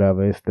documentary or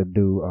whatever, it's the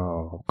dude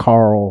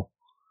Carl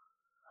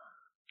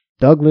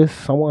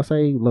Douglas, I wanna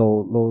say,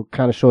 little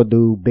kinda short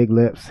dude, big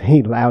lips.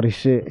 He loud as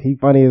shit. He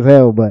funny as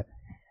hell, but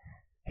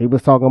he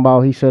was talking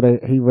about he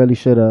really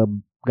should have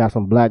got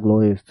some black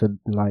lawyers to,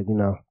 like, you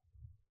know,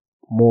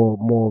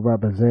 more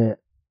represent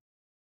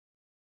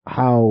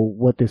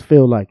what this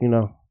feel like, you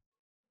know.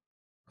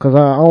 Cause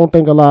I don't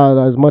think a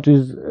lot as much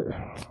as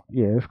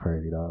it's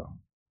crazy, dog.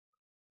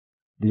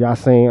 Did y'all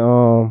seen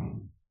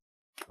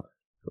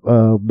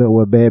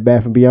what Bed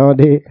Bath and Beyond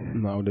did?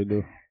 No, they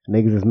do.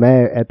 Niggas is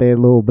mad at their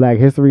little Black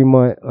History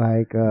Month,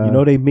 like you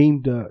know, they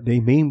memed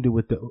it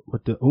with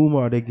the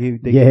Umar. They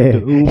gave the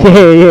Umar.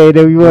 yeah.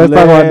 We was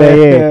talking about that.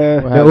 Yeah,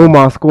 the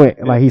Umar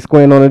squint, like he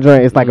squinting on the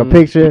joint. It's like a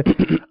picture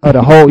of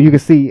the whole. You can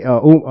see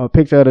a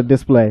picture of the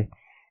display,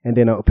 and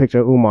then a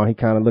picture of Umar. He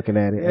kind of looking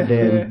at it, and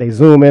then they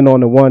zoom in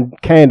on the one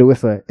candle.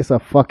 It's a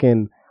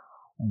fucking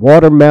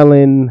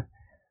watermelon,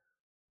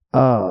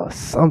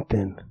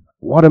 something.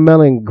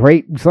 Watermelon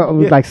grape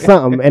something like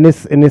something, and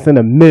it's in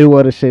the middle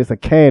of the shit. It's a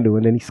candle,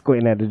 and then he's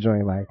squinting at the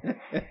joint like,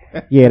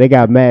 yeah, they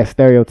got mad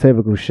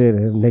stereotypical shit,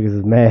 and niggas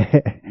is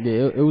mad.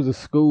 Yeah, it was a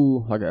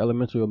school, like an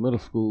elementary or middle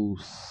school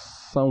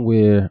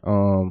somewhere.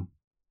 I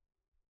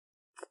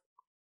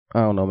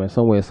don't know, man.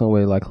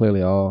 Somewhere, like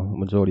clearly all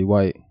majority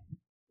white,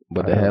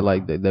 but they had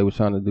like they were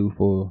trying to do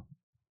for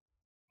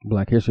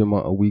Black History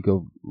Month a week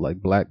of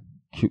like black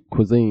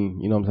cuisine,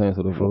 you know what I'm saying?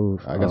 So the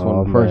food, I guess one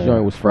of the first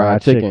joint was fried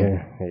chicken.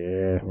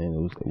 Yeah, and it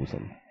was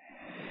something.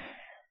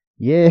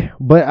 Yeah,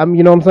 but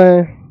you know what I'm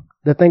saying?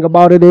 The thing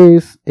about it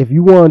is, if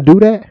you want to do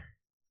that,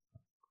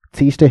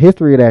 teach the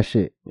history of that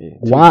shit. Yeah,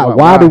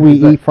 why do we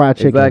eat fried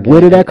chicken? Exactly.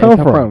 Where did that come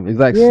from?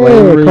 Exactly. Yeah,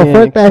 slavery.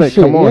 Confront that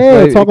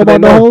shit. Talk about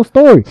the whole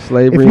story.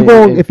 Slavery.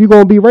 If you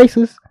gonna be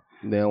racist,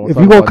 if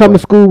you gonna come to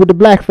school with the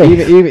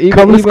blackface,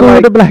 come to school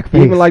with the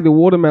blackface. Even like the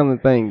watermelon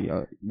thing,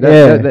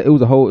 that it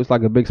was a whole. It's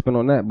like a big spin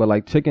on that. But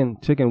like chicken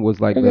was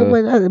like.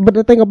 But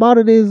the thing about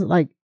it is,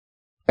 like,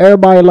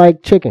 everybody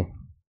like chicken,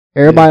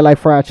 everybody like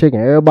fried chicken,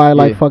 everybody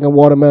like fucking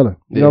watermelon.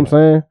 You know what I'm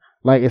saying?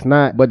 Like, it's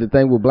not. But the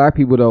thing with black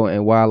people though,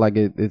 and why like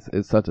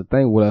it's such a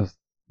thing with us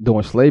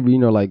during slavery, you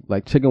know,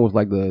 like chicken was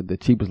like the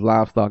cheapest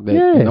livestock and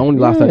the only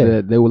livestock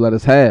that they would let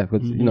us have.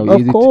 Cause, you know,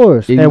 of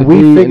course, and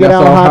we figured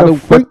out how to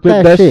freak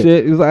that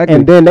shit. Exactly.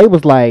 And then they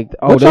was like,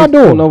 "What y'all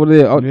doing over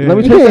there? Oh, let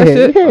me taste that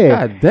shit." Yeah. Oh,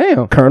 God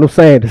damn, Colonel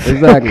Sanders.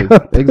 Exactly.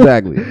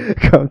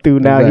 Come through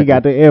now. Exactly. He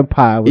got the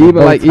empire. Even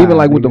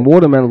like with the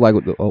watermelon, like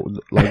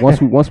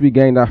once we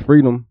gained our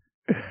freedom,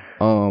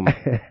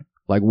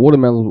 like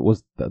watermelon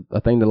was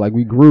a thing that like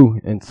we grew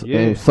and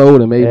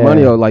sold and made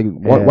money. Or like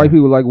white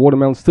people like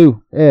watermelons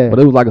too. Yeah. But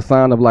it was like a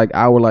sign of like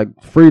our like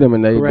freedom,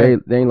 and they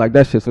ain't like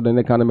that shit. So then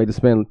they kind of made the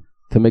spin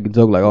to make a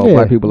joke like,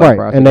 black people like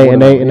fried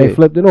chicken. And they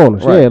flipped it on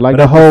us. Right. Yeah, like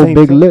but the whole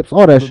big lips,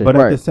 all that shit. But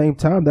at the same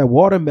time, that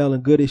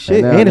watermelon good as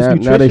shit, and it's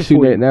nutritious.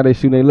 Now they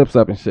shooting their lips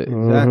up and shit.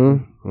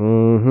 Exactly.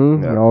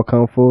 It all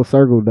come full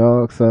circle,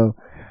 dog. So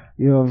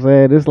you know what I'm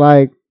saying? It's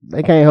like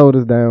they can't hold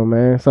us down,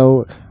 man.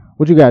 So.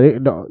 What you got?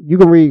 You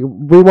can read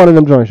one of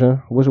them joints, huh?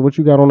 What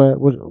you got on that?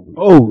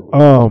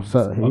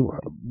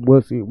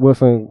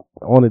 What's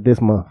on it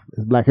this month?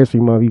 It's Black History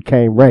Month. You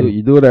came ready.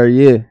 You do it every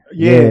year.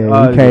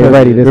 Yeah, you came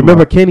ready this Remember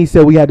month. Kenny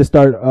said we had to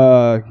start,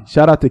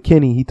 shout out to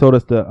Kenny. He told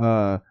us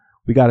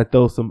we got to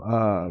throw some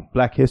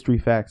Black History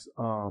facts.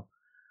 So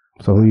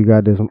who you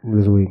got this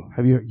week?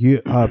 Have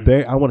you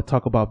I want to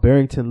talk about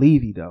Barrington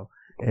Levy though.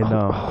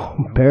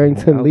 And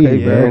Barrington Levy.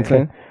 Yeah.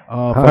 Barrington.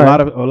 For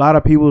a lot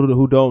of people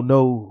who don't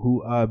know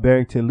who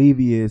Barrington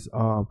Levy is,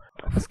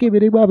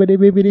 skibbity bobbity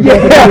bibbity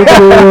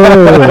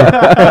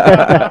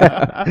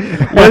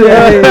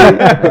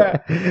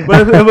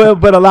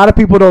but a lot of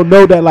people don't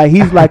know that like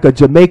he's like a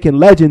Jamaican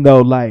legend though.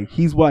 Like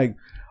he's like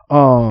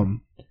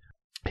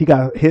he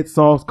got hit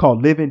songs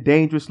called "Living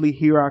Dangerously,"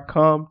 "Here I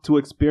Come to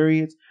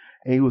Experience,"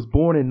 and he was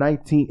born in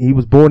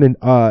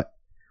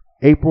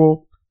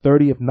April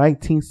 30th,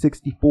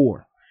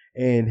 1964.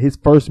 And his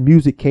first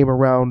music came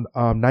around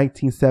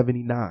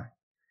 1979.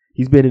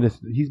 He's been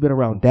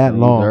around that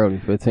long. Early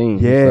 15.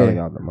 Yeah.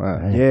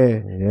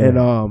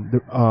 And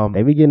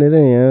they be getting it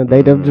in. Yeah.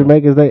 They the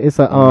Jamaicans. It's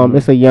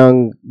a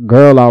young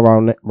girl out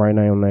right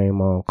now named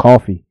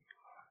Coffee.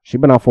 She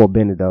been out for a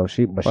minute though.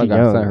 She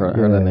young.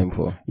 Heard that name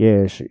before.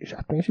 Yeah.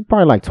 I think she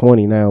probably like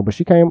 20 now. But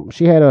she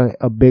had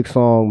a big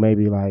song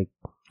maybe like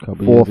 4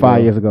 or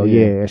 5 years ago.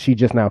 Yeah. And she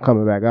just now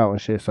coming back out and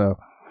shit. So.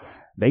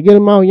 They get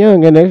them out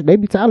young and they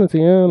be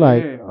talented, you know.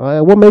 Like,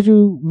 what made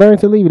you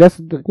Barrington Levy?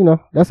 That's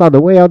out the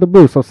way out the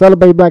blue. So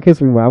celebrate Black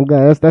History Month. I'm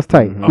glad that's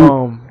tight.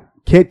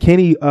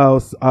 Kenny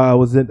was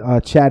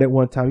in chat at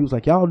one time. He was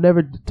like, "Y'all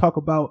never talk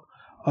about."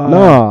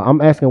 No,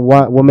 I'm asking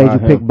what made you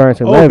pick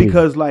Barrington Levy?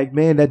 Because like,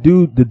 man, the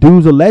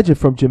dude's a legend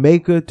from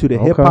Jamaica to the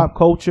hip hop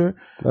culture.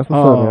 That's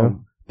what's up,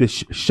 man. the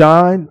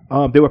Shine.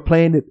 They were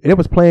playing it. It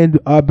was playing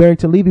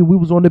Barrington Levy. We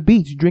was on the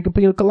beach drinking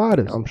pina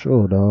coladas. I'm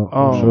sure, dog.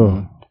 I'm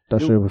sure.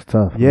 That shit was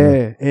tough. Yeah,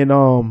 man. and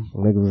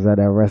niggas was at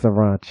that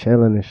restaurant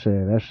chilling and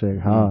shit. That shit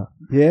hard.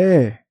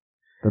 Yeah,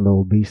 the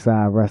little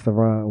beachside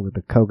restaurant with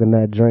the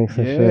coconut drinks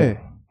and shit.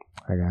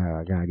 I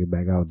gotta get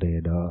back out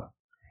there, dog.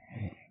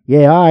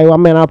 Yeah, all right. Well,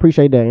 man, I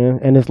appreciate that, man.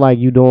 And it's like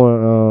you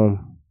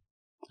doing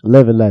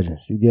living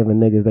legends. You giving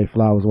niggas they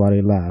flowers while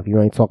they live.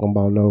 You ain't talking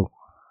about no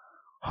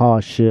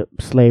hardship,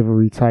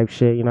 slavery type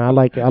shit. You know, I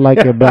like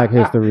your Black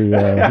History.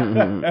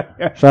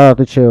 Shout out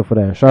to Chill for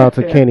that. Shout out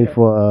to Kenny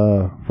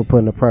for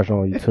putting the pressure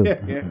on you too.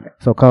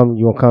 So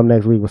you gonna come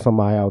next week with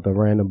somebody out the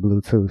random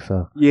blue too.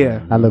 So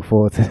yeah, I look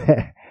forward to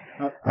that.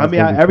 I mean,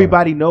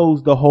 everybody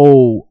knows the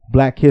whole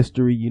Black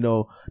History. You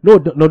know, no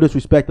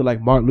disrespect to like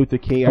Martin Luther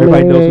King.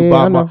 Everybody knows who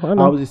Bob. I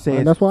know. I was just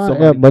saying that's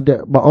why. But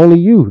only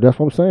you. That's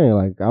what I'm saying.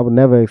 Like I would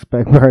never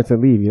expect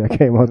Barrington Levy. That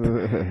came out.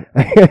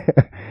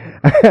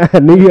 I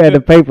knew you had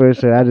the paper and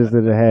shit. I just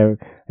didn't have it.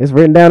 It's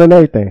written down and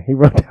everything. He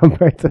wrote down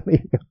Barrington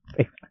Levy on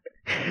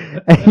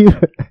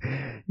paper.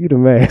 You the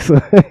man.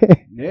 So.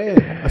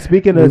 Yeah.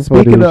 Speaking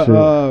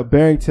of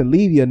Barrington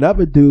Levy,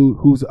 another dude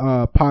who's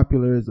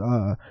popular is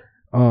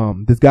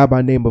this guy by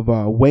the name of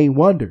Wayne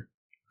Wonder.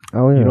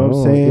 Oh yeah, you know what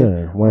I'm saying?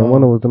 Yeah, Wayne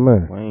Wonder was the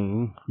man.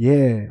 Wayne.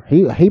 Yeah,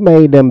 he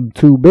made them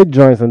 2 big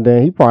joints, and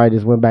then he probably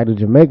just went back to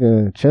Jamaica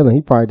and chilling.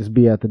 He probably just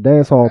be at the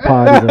dance hall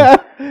parties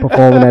and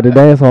performing at the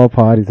dance hall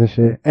parties and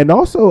shit. And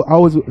also,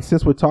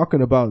 since we're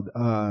talking about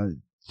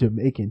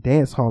Jamaican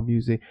dance hall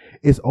music,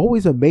 it's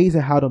always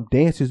amazing how them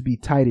dancers be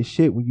tight as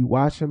shit when you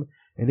watch them.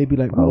 And they be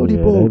like, they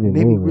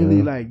be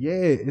really like,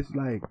 it's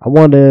like. I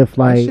wonder if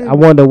I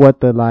wonder what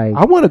the like.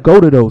 I want to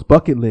go to those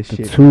bucket list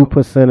shit.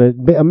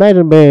 2%.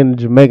 Imagine being a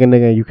Jamaican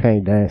nigga and you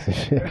can't dance and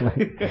shit. Like,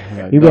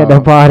 you be at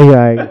the party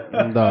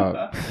like,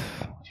 dog.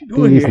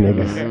 These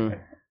niggas.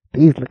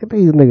 Look at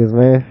these niggas,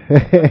 man.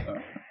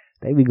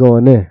 They be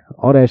going in.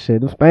 All that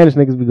shit. The Spanish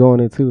niggas be going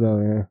in too, though,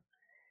 man.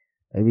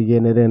 They be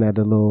getting it in at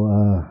the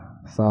little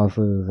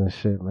salsas and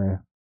shit,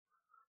 man.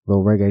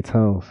 Little reggae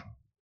tones.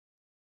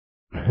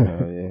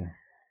 Yeah.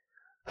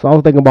 So I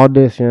was thinking about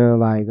this, you know,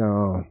 like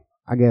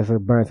I guess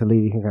Barrington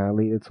Levy can kind of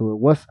lead into it.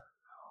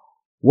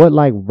 What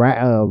like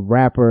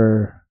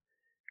rapper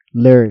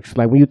lyrics,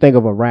 like when you think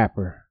of a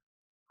rapper,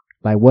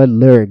 like what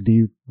lyric do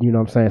you know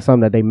what I'm saying,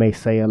 something that they may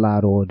say a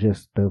lot, or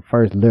just the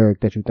first lyric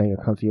that you think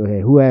will come to your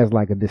head? Who has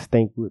like a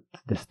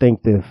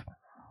distinctive?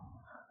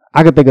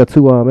 I could think of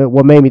 2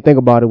 what made me think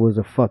about it was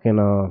a fucking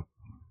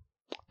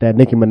that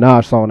Nicki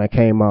Minaj song that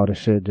came out and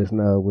shit just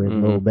now with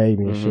Lil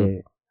Baby and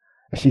shit.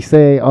 She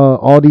said,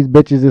 all these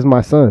bitches is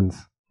my sons.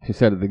 She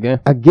said it again?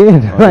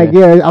 Again.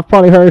 I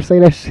probably heard her say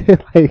that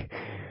shit like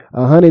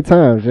 100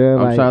 times. Yeah,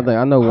 I'm trying to think.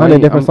 I know Wayne.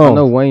 Different songs. I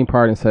know Wayne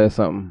Parton said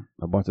something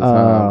a bunch of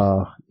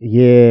times.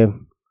 Yeah.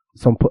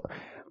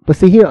 But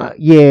see here,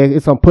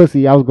 it's some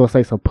pussy. I was going to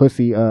say some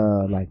pussy,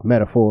 like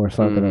metaphor or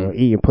something, or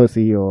eating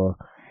pussy or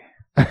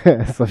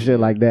some shit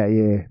like that.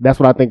 Yeah. That's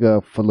what I think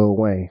of for Lil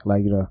Wayne.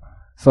 Like, you know,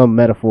 some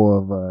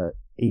metaphor of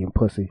eating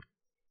pussy.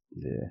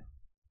 Yeah.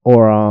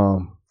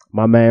 Or,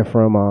 my man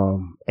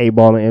from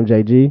 8Ball and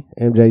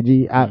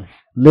MJG. I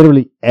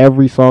literally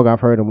every song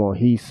I've heard him on,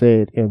 he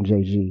said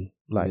MJG.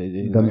 Like,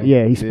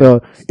 he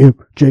spelled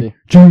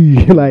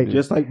MJG. Like,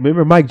 just like,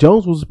 remember Mike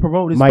Jones was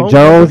promoting Mike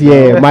Jones.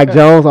 Yeah, Mike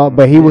Jones.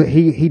 But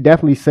he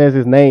definitely says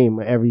his name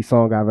every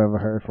song I've ever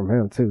heard from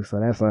him too. So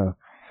that's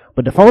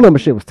but the phone number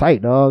shit was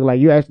tight, dog. Like,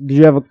 did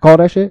you ever call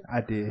that shit? I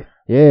did.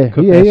 Yeah,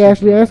 he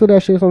actually answered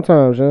that shit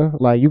sometimes. Yeah,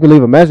 like you can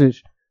leave a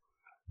message.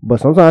 But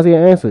sometimes he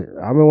answered.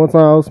 I remember one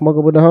time I was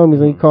smoking with the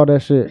homies and he called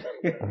that shit.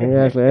 He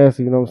actually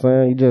answered, you know what I'm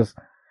saying? He just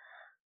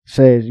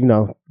said, you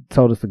know,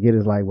 told us to get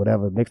his like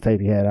whatever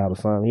mixtape he had out or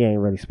something. He ain't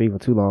really speak for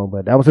too long,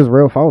 but that was his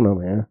real phone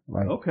number, man.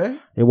 Like, okay.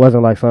 It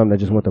wasn't like something that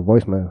just went to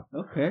voicemail.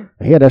 Okay.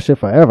 He had that shit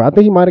forever. I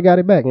think he might have got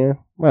it back, man.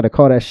 Might have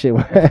called that shit.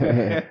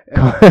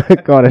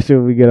 Call that shit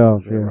when we get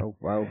off. Yeah.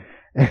 Wow.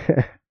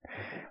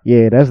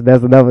 Yeah, that's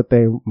another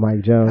thing,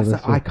 Mike Jones.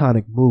 That's an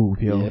iconic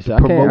move, yo.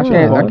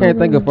 Yeah, I can't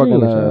think of fucking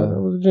that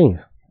was a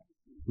genius.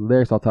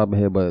 Lyrics off the top of my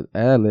head, but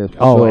ad-libs.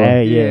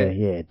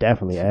 Yeah,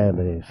 definitely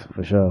ad-libs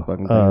for sure.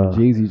 Fucking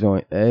Jeezy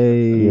joint.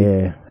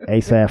 Yeah,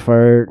 ASAP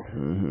Ferg.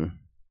 Mm-hmm.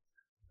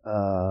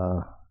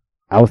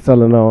 I was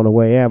telling her on the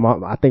way in,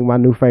 I think my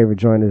new favorite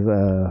joint is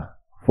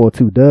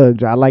 4-2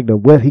 Doug. I like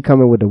he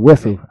coming with the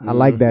whistle. I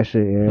like that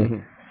shit, yeah. Mm-hmm.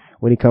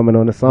 When he coming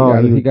on the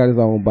song, he got his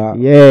own bop.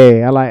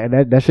 Yeah, I like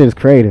that. That shit is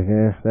creative,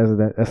 yeah.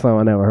 That's something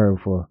I never heard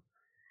before.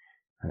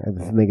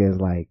 This nigga is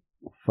like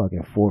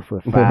fucking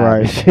 4'5".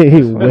 Right.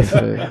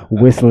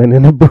 Whistling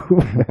in the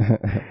booth.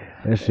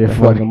 That shit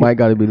funny. The mic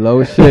got to be low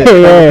as shit.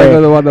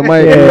 About the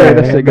mic. Yeah,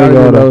 that shit got to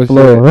be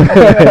low as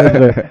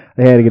shit.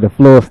 They had to get a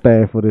floor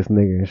stand for this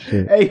nigga and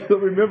shit. Hey,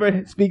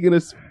 remember, speaking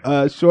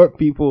of short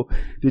people,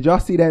 did y'all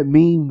see that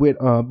meme with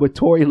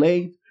Tory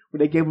Lanez when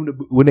they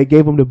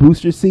gave him the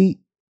booster seat?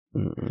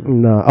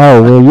 No.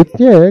 Oh, well, we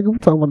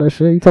talking about that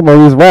shit. You talking about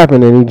he was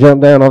rapping and he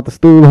jumped down off the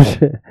stool and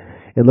shit.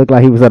 It looked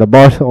like he was at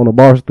on a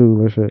bar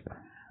stool and shit.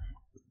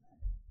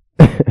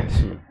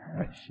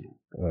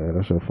 Yeah,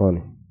 that shit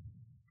funny.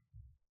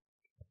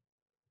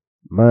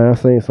 Man, I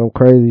seen some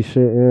crazy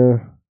shit, yeah.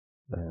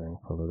 Dang,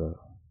 pull it up.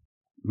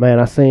 Man,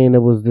 I seen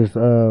there was this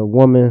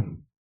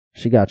woman.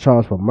 She got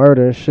charged for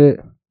murder and shit.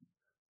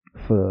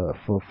 For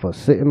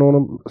sitting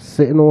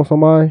on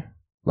somebody.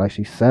 Like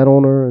she sat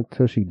on her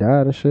until she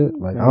died and shit.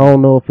 Like I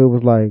don't know if it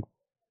was like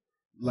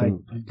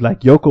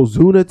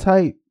Yokozuna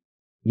type.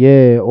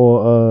 Yeah,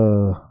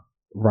 or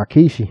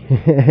Rikishi.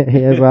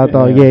 That's what I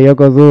thought. Yeah,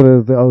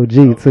 Yokozuna is the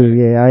OG too.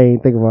 Yeah, I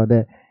ain't think about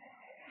that.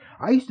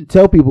 I used to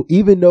tell people,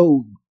 even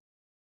though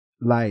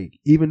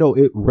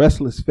it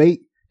Restless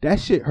Fate, that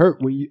shit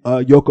hurt when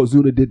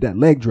Yokozuna did that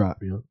leg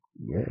drop, you know.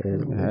 Yeah,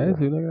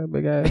 that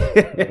big ass.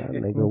 That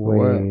nigga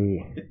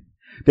way.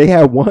 They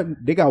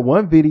got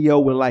one video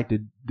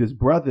when this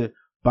brother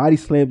body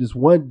slammed this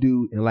one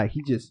dude and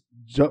he just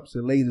jumps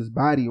and lays his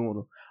body on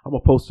him. I'm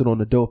gonna post it on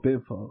the Dope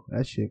Info.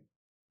 That shit.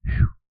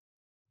 Whew.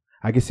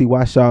 I can see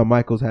why Shawn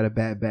Michaels had a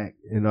bad back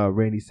and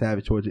Randy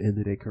Savage towards the end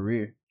of their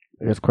career.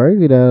 It's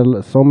crazy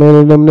that so many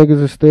of them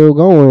niggas are still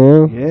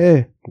going.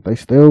 Yeah, they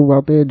still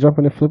out there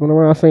jumping and flipping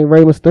around. I seen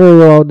Rey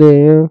Mysterio out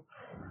there. Yeah.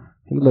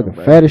 He looking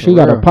fat as shit. He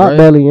got a pot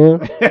belly, yeah.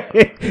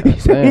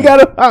 He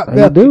got a pot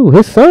belly. He do.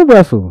 His son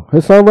wrestle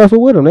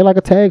with him. They like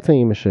a tag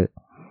team and shit.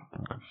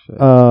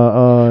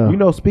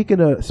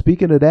 Speaking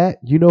of that,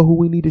 you know who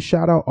we need to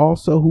shout out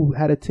also who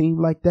had a team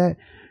like that?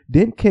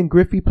 Didn't Ken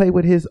Griffey play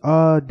with his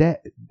dad?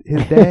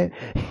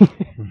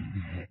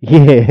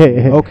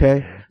 Yeah.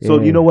 Okay. So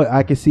you know what?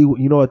 I can see.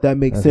 You know what? That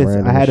makes sense.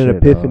 I had an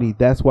epiphany.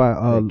 That's why.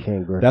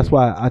 That's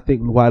why I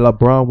think why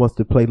LeBron wants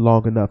to play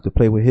long enough to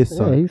play with his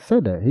son. Yeah, he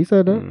said that.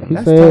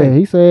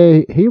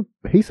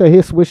 He said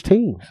he'll switch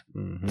teams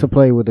to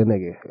play with the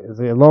nigga as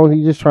long as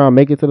he just try to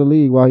make it to the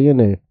league while he in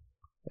there.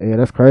 Yeah,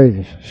 that's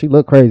crazy. She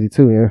looked crazy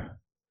too. Yeah.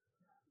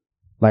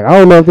 Like I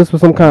don't know if this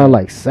was some kind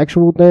of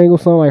sexual thing or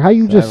something. Like how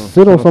you just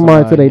sit on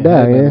somebody till they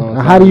die?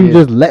 Yeah. How do you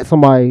just let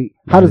somebody?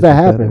 How does that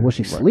happen? Will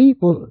she sleep?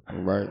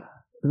 Right.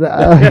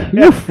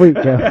 You're a freak,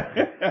 yo.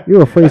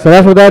 You're a freak. So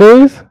that's what that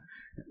is?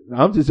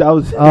 I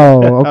was.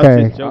 Oh,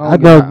 okay. I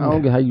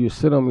don't get how you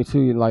sit on me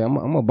too. Like I'm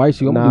gonna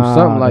bite you. I'm gonna do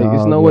something. Like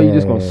it's no way you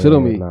just gonna sit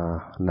on me.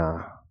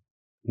 Nah.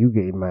 You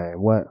get mad.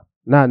 What?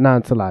 Not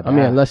until I die. I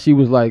mean, unless she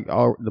was like,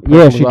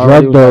 she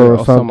drugged her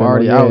or something.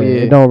 Already out. Yeah.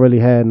 It don't really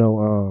have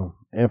no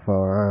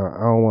info.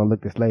 I don't want to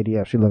look this lady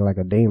up. She look like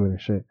a demon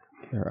and shit.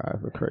 Her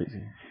eyes are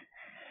crazy.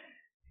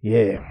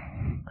 Yeah,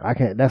 I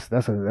can't. That's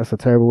a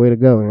terrible way to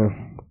go,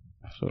 man.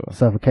 Sure.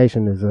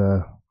 Suffocation is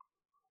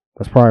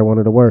that's probably one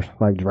of the worst.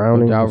 Like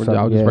drowning. I was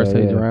just first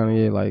say drowning.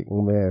 Yeah, like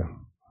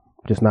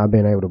just not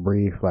being able to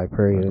breathe. Like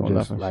period.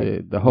 Just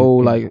shit. The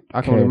whole I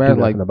can imagine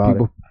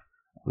people.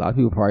 A lot of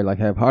people probably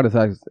have heart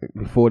attacks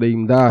before they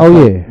even die.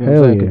 Oh yeah,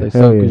 hell yeah.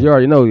 Because you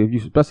already know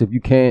especially if you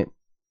can't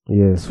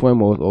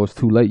swim or it's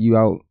too late, you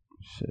out.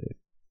 Shit.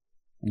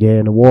 Yeah,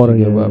 in the water.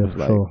 Yeah, up,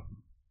 sure.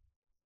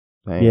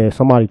 Yeah,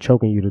 somebody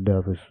choking you to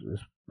death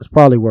is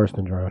probably worse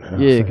than drowning.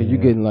 Yeah, because you're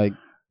getting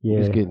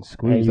just getting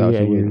squeezed out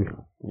your way.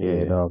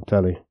 Yeah, no, I'm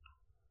telling you.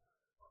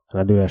 And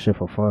I do that shit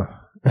for fun.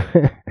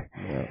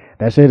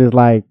 That shit is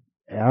I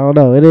don't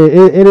know. It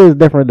is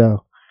different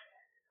though.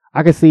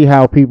 I can see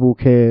how people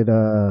could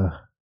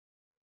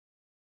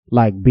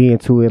be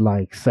into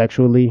it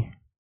sexually,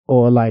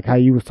 or how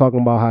you was talking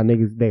about how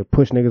they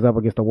push niggas up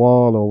against the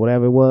wall or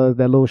whatever it was,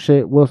 that little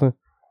shit, Wilson.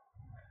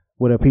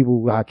 Where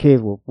how kids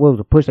will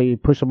push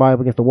somebody up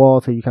against the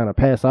wall till you kind of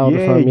pass out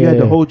or something. You had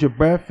to hold your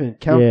breath and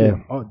count to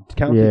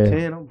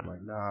 10. I'm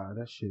like, nah,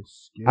 that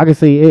shit's scary. I can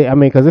see it. I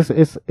mean, because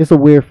it's a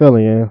weird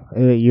feeling, yeah.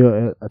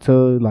 You're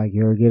until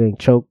you're getting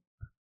choked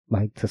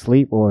to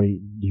sleep, or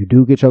you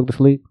do get choked to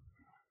sleep.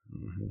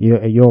 You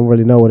don't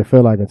really know what it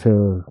feels like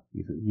until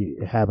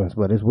it happens,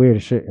 but it's weird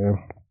as shit, you know.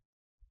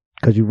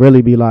 Because you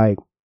really be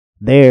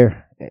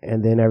there,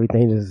 and then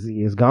everything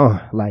is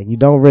gone. You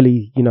don't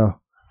really,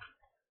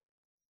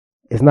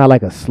 it's not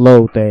like a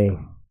slow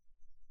thing.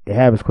 It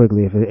happens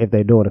quickly if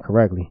they're doing it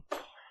correctly.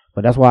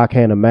 But that's why I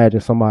can't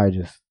imagine somebody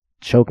just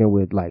choking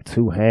with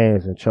two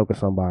hands and choking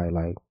somebody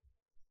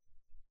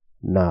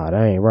nah,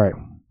 that ain't right.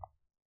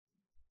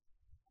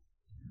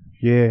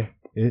 Yeah,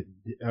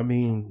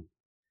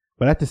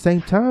 but at the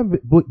same time,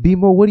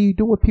 B-Mo, what do you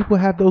do when people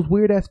have those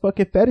weird ass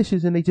fucking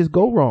fetishes and they just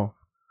go wrong?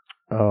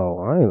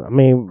 Oh, I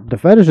mean, the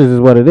fetishes is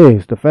what it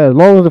is. As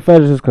long as the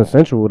fetish is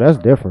consensual, that's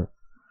different.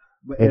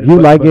 If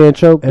you getting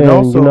choked, then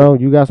also,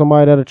 you got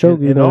somebody that'll choke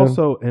you. And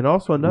also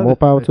another more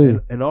power to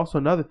you. And also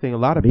another thing, a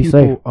lot of people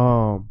safe.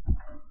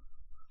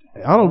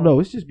 I don't know.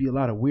 It's just be a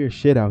lot of weird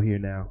shit out here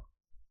now.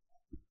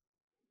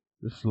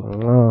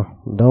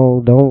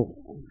 Don't.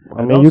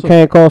 I mean, you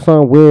can't call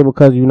something weird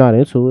because you're not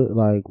into it.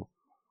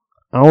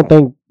 I don't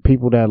think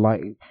people that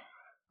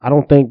I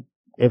don't think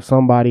if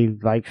somebody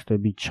likes to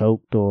be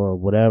choked or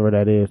whatever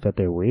that is that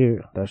they're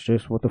weird. That's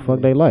just what the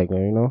fuck they like,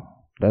 man.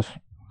 That's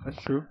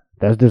true.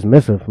 That's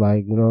dismissive.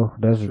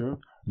 That's true.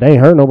 They ain't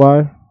hurt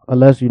nobody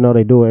unless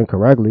they do it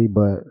incorrectly.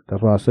 But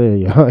that's why I said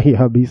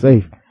y'all be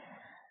safe.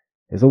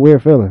 It's a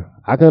weird feeling.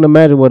 I couldn't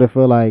imagine what it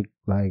feel like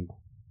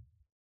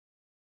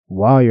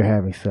while you're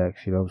having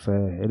sex. You know what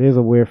I'm saying? It is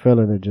a weird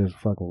feeling to just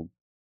fucking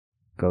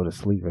go to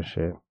sleep and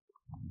shit.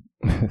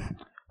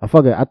 I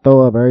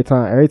throw up every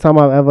time. Every time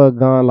I've ever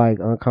gone like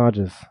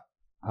unconscious,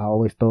 I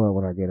always throw up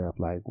when I get up.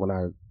 Like when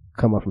I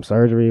come up from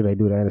surgery, they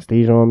do the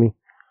anesthesia on me.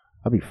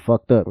 I be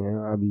fucked up,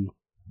 man.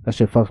 That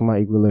shit fucks my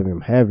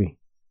equilibrium heavy.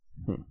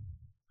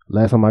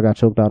 Last time I got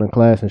choked out in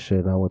class and shit,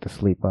 and I went to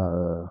sleep.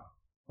 I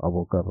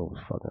woke up. It was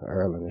fucking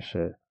early and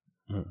shit.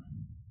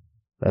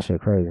 That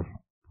shit crazy.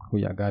 Who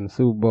y'all got in the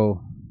Super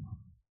Bowl?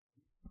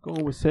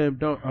 Going with Sam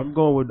Darnold. I'm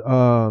going with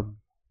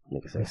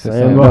Nigga say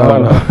Sam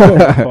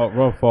Darnold.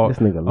 Wrong fault. This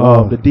nigga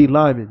love the D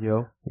lineman,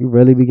 yo. You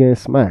really be getting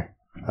smacked.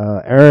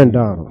 Aaron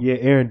Donald. Yeah,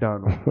 Aaron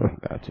Donald.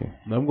 Got you.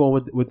 And I'm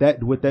going with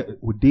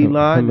D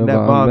line and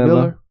that Von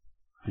Miller.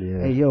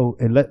 Yeah. Hey yo,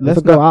 and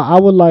let's go. I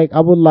would like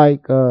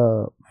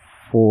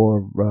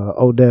for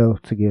Odell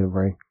to get a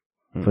ring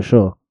for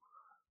sure,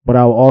 but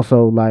I would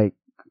also like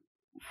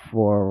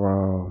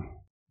for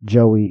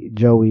Joey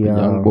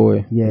young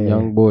boy,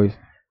 young boys.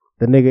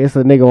 It's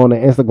a nigga on the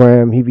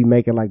Instagram. He be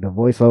making like the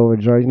voiceover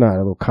joints, not a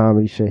little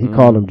comedy shit. He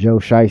called him Joe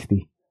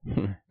Shiesty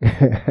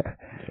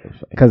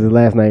because his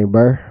last name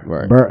Burr,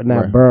 right?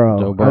 Burrow.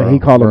 Joe Burrow. He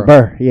called him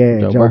Burr.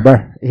 Yeah, Joe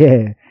Burr.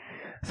 Yeah.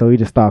 So he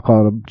just started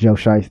calling him Joe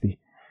Shiesty.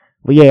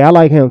 But yeah, I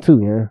like him too,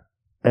 yeah.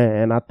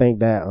 And I think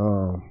that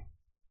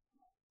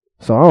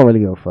so I don't really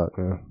give a fuck,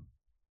 man.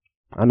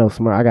 I know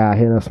Smurf. I got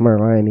hit up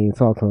Smurf. I ain't even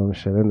talk to him and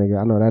shit. That nigga,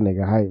 I know that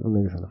nigga hype. Them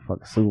niggas in the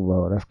fucking Super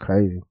Bowl. That's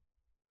crazy.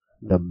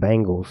 The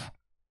Bengals.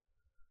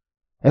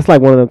 It's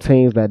like one of them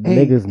teams that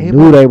niggas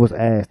knew they was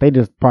ass. They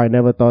just probably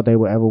never thought they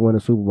would ever win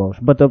a Super Bowl.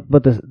 But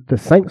the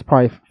Saints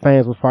probably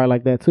fans was probably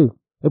like that too.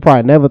 They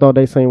probably never thought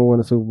they seen would win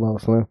a Super Bowl,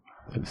 Slim.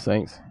 For the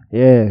Saints.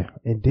 Yeah.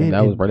 And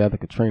that was right after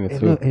Katrina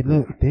too.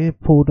 Look, they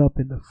pulled up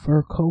in the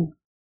fur coat.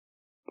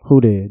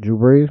 Who did? Drew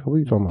Brees? Who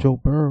you talking about? Joe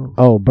Burrow.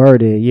 Oh, Burr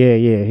did.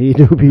 Yeah. He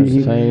do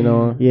be chain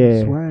on.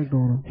 Yeah. Swagged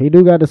on him. He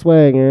do got the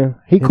swag, yeah.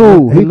 He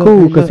cool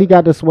because he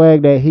got the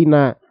swag that he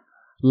not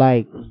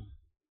like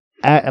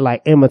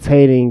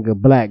imitating a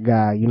black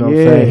guy. You know what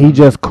I'm saying? He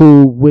just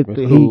cool with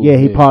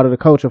he part of the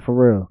culture for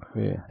real.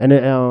 Yeah. And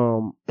it,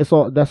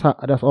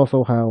 that's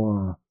also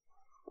how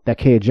that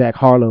kid Jack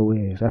Harlow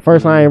is. At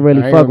first, I ain't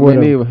really fuck with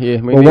him.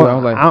 Yeah, me neither. I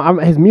was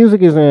like, his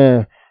music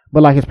is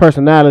but like his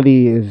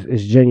personality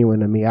is genuine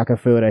to me. I can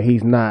feel that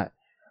he's not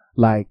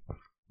like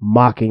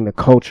mocking the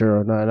culture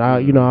or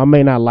nothing. I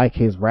may not like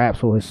his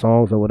raps or his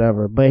songs or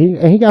whatever, but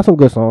he got some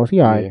good songs. He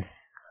alright,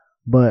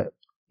 but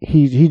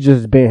he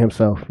just being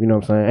himself. You know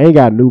what I'm saying? Ain't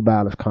got New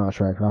Balance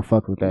contracts. I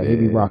fuck with that. He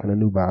be rocking the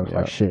New Balance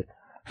like shit.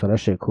 So that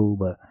shit cool.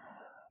 But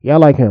yeah, I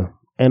like him.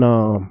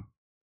 And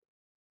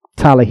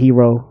Tyler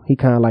Hero, he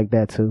kind of like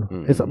that too.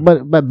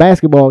 But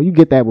basketball, you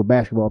get that with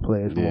basketball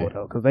players more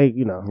though, because they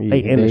in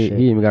the shit.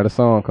 He even got a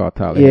song called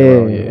Tyler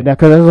Hero. Yeah,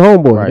 because that's his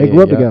homeboy. Right, they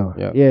grew up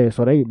together. Yeah,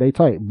 so they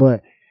tight.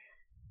 But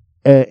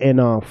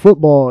in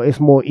football, it's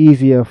more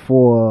easier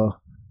for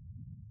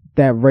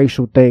that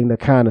racial thing to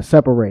kind of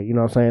separate. You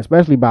know what I'm saying?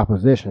 Especially by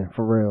position,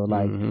 for real.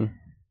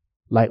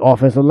 Like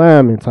offensive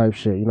linemen type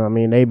shit. You know what I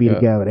mean? They be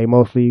together. They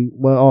mostly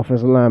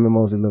offensive linemen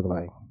mostly look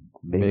like.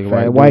 Big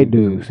fat white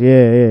dudes.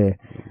 Yeah.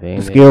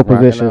 The skill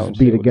positions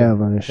be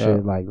together and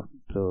shit. Like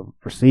the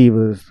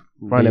receivers,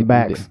 running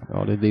backs,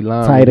 all the D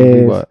line, tight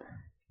ends.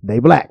 They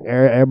black.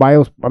 Everybody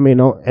else,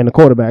 and the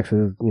quarterbacks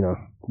is,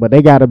 but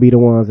they got to be the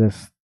ones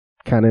that's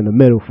kind of in the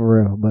middle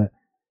for real. But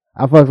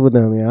I fucks with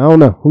them. Yeah, I don't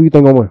know who you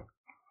think gonna win.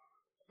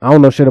 I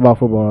don't know shit about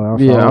football.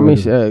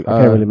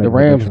 The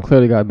Rams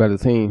clearly got a better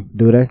team.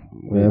 Do they?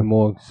 Yeah,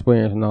 more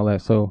experience and all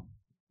that. So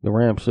the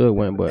Rams should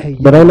win, but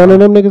ain't none of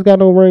them niggas got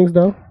no rings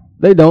though.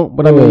 They don't,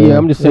 but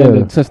I'm just saying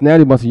that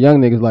Cincinnati bunch of young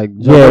niggas like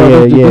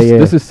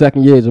this is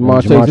second year.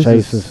 Jamar Chase,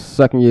 this is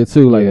second year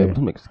too. Like them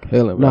niggas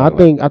killing. No, I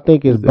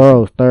think it's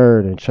Burrow's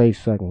third and Chase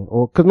second.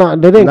 Or because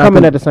they didn't come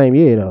in at the same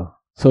year though.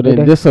 So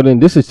then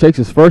this is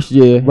Chase's first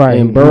year, right?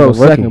 And Burrow's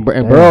second.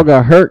 And Burrow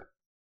got hurt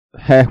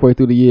halfway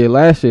through the year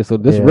last year, so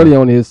this really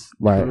only his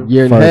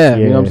year and a half.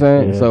 You know what I'm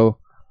saying? Yeah. So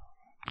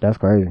that's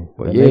crazy.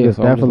 But it's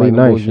so definitely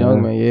nice,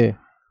 young man. Yeah,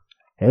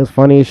 it was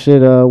funny as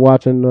shit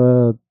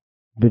watching.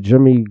 The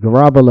Jimmy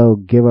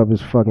Garoppolo give up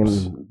his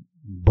fucking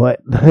butt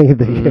during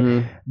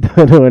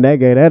that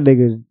game. That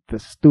nigga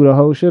just threw the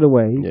whole shit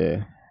away.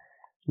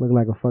 Looking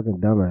like a fucking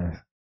dumbass.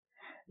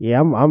 Yeah,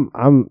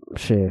 I'm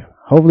shit.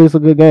 Hopefully it's a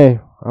good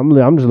game. I'm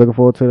just looking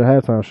forward to the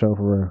halftime show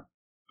for real.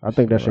 I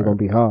think that shit gonna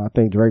be hard. I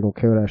think Drake gonna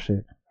kill that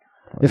shit.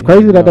 It's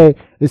crazy that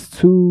it's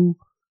 2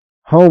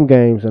 home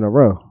games in a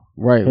row.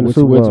 Right, which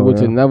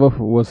it never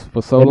was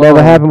for so long. It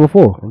never happened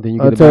before. And then you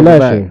get it back to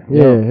back.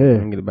 Yeah.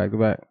 And get it back to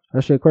back.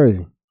 That shit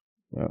crazy.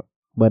 Yeah.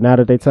 But now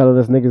that they telling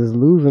us niggas is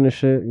losing and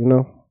shit,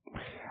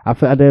 I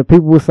feel that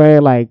people were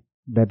saying like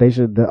that they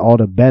should all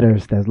the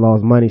bettors that's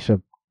lost money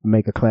should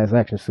make a class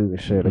action suit and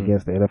shit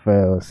against the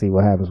NFL and see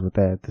what happens with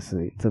that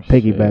to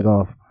piggyback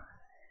off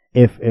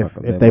if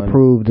they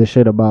prove the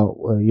shit about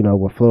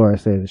what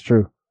Flores said is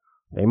true.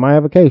 They might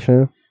have a case,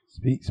 huh?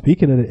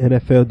 Speaking of the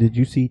NFL, did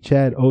you see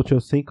Chad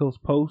Ochocinco's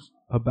post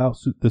about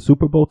the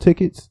Super Bowl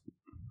tickets?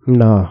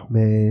 Nah,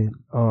 man.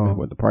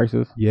 With the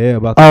prices. Yeah,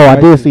 about. I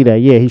did see that.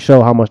 Yeah, he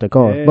showed how much they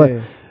cost, Yeah. but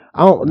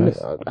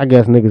I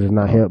guess niggas is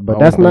not hip, but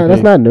that's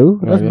not new.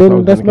 That's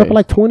been for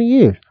like 20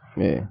 years.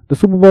 Yeah, the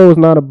Super Bowl is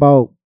not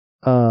about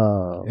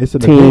it's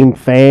team event.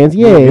 fans.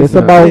 Yeah, it's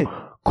about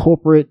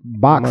corporate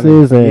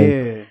boxes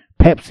and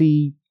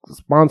Pepsi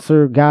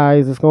sponsor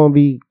guys. It's gonna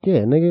be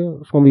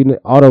nigga. It's gonna be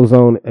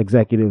AutoZone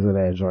executives of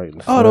that joint.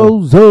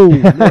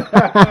 AutoZone.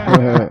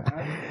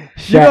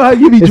 You know how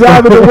you be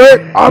driving to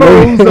work?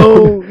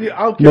 AutoZone.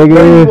 I don't care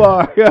where you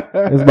are.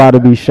 It's about to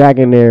be Shaq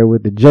in there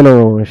with the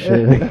general and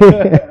shit.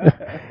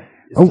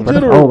 I'm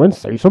gonna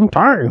say some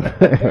time.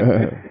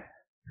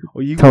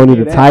 Tony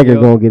the Tiger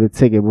gonna get a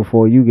ticket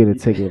before you get a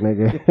ticket,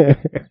 nigga.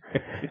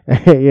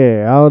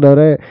 Yeah, I don't know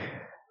that.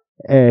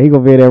 Yeah, he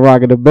gonna be in there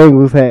rocking the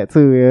Bengals hat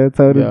too. Yeah,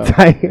 Tony the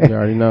Tiger. You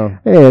already know.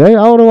 Yeah, I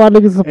don't know why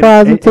niggas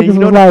surprised. The tickets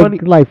was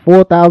like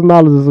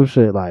 $4,000 or some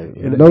shit. Like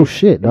no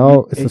shit,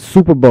 dog. It's a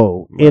Super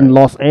Bowl in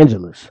Los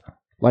Angeles.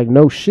 Like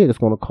no shit, it's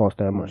gonna cost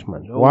that much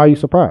money. Why are you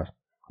surprised?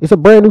 It's a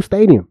brand new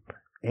stadium.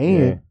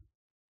 And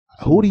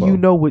who do you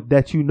know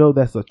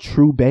that's a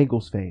true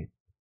Bengals fan?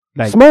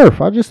 Like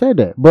Smurf. I just said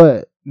that,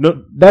 but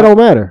that don't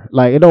matter.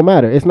 Like it don't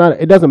matter. It's not.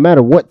 It doesn't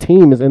matter what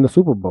team is in the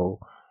Super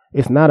Bowl.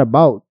 It's not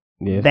about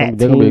that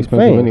team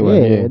fan.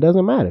 Anyway. Yeah, it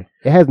doesn't matter.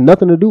 It has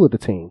nothing to do with the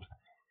teams.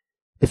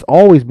 It's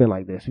always been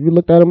like this. If you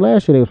looked at them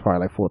last year, they was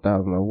probably like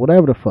 4,000 or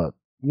whatever the fuck.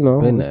 You know,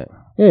 been that.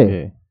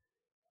 Yeah.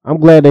 I'm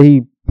glad that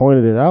he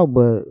pointed it out,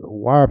 but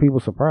why are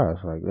people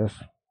surprised? Like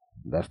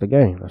that's the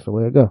game. That's the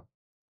way it go.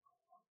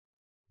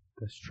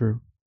 That's true.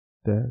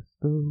 That's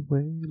the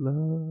way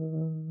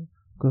love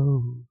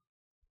goes.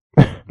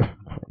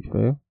 You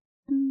feel?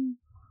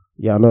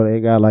 Y'all know they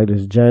got like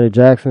this Janet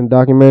Jackson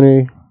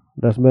documentary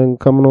that's been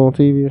coming on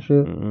TV and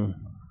shit. I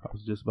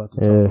was just about to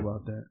talk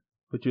about that.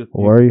 But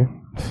were you?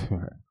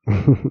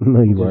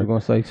 No, you weren't. You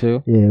gonna say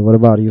too? Yeah. What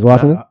about it? You was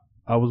watching it?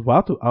 I was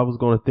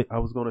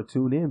gonna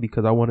tune in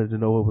because I wanted to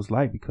know what it was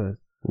like because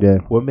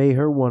what made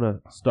her want to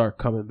start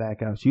coming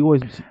back out. She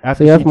always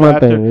after that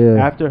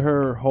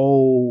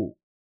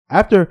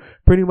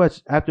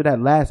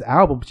last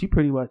album, she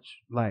pretty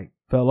much like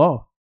fell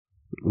off.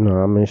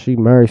 No, I mean she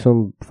married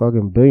some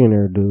fucking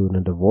billionaire dude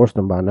and divorced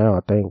him by now,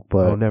 I think.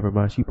 But never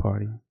mind, she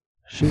party.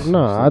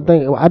 I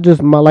think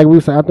like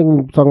we said, I think we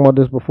were talking about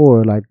this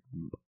before. Like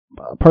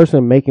a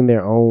person making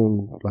their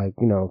own like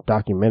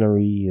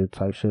documentary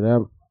type shit.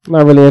 I'm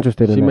not really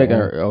interested in. She that. making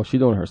her. Oh, she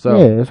doing it herself.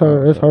 Yeah, it's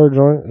her. It's her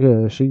joint.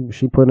 Yeah, she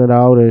putting it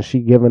out and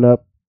she giving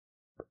up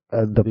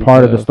the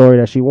part of the story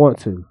that she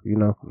wants to.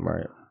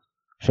 Right.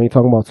 She ain't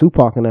talking about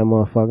Tupac in that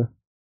motherfucker.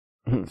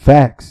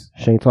 Facts.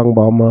 She ain't talking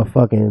about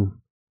motherfucking.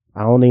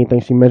 I don't even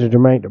think she mentioned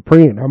Jermaine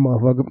Dupri in that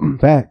motherfucker.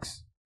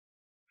 Facts.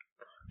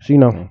 She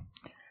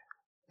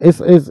it's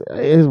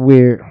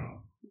weird.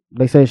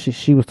 They said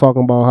she was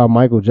talking about how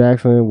Michael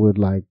Jackson would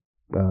like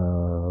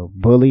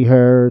bully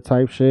her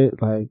type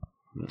shit. Like,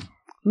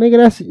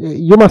 nigga,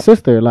 you're my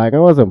sister. Like, I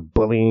wasn't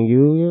bullying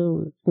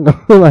you.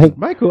 Like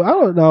Michael, I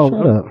don't know.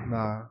 Shut up.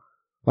 Nah.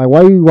 Like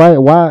why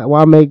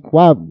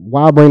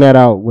bring that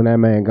out when that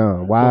man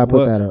gone? Why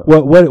put that up?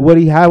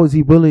 How was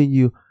he bullying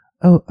you?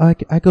 Oh, I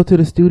go to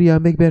the studio. I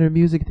make better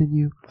music than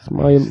you. You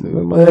know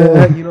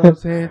what I'm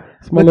saying?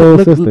 It's my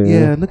little sister.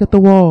 Yeah, look at the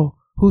wall.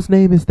 Whose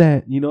name is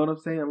that? You know what I'm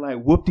saying?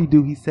 Like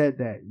whoop-de-doo, he said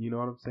that. You know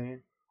what I'm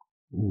saying?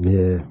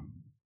 Yeah.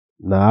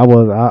 Nah,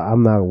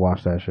 I'm not gonna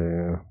watch that shit.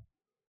 Yeah.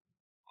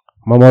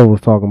 My mother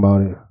was talking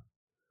about it.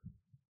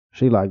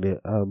 She liked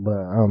it, but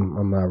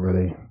I'm not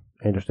really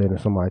interested in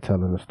somebody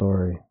telling a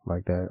story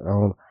like that.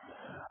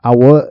 I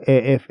would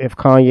if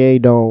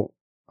Kanye don't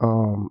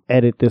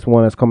edit this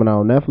one that's coming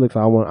out on Netflix.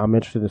 I'm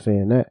interested in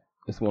seeing that.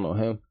 This one on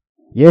him.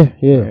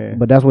 Yeah.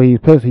 But that's what he's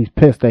pissed. He's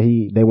pissed that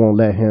they won't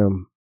let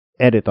him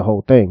edit the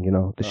whole thing.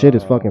 The shit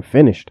is fucking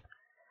finished,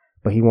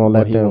 but he won't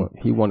let them.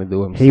 He want to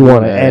do it. He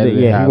want to edit.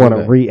 Yeah, he want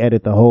to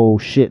re-edit the whole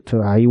shit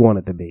to how he want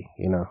it to be.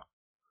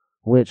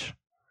 Which,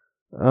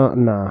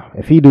 nah.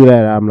 If he do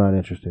that, I'm not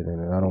interested in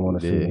it. I don't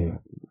want to see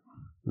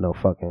no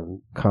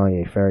fucking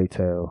Kanye fairy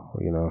tale.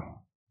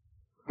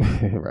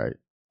 Right.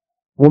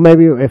 Well,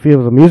 maybe if it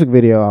was a music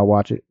video, I'll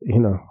watch it.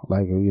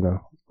 Like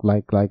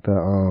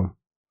the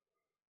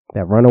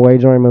that Runaway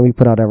joint. When we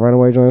put out that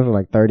Runaway joint for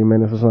like 30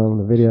 minutes or something.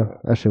 The video,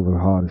 that shit was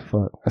hard as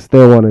fuck. That's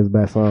still one of his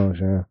best songs,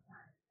 yeah.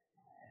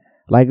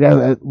 Like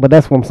that, but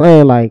that's what I'm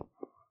saying. Like,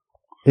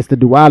 it's the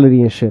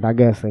duality and shit. I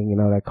guess, and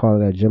they call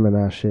it that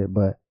Gemini shit.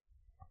 But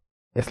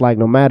it's like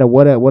no matter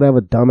whatever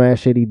dumbass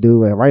shit he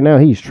do, and right now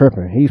he's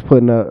tripping. He's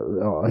making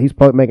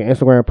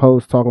Instagram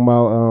posts talking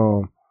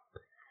about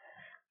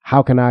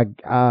how can I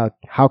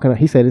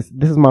he said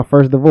this is my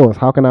first divorce.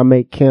 How can I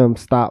make Kim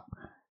stop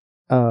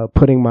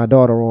putting my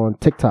daughter on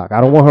TikTok?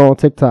 I don't want her on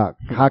TikTok.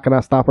 How can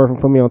I stop her from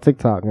putting me on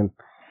TikTok? And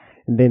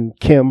then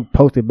Kim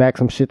posted back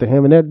some shit to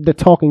him, and they're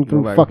talking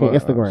through fucking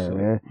Instagram,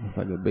 man.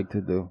 Like a big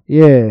to do.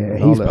 Yeah,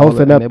 he's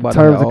posting up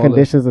terms and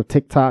conditions of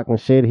TikTok and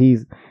shit.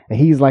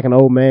 He's like an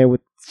old man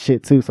with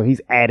shit too. So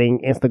he's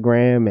adding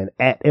Instagram and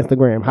at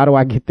Instagram. How do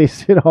I get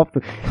this shit off?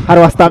 How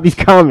do I stop these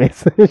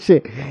comments and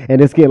shit?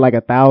 And it's getting like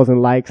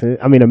 1,000 likes. And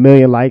 1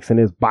 million likes, and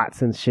there's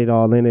bots and shit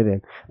all in it,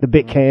 and the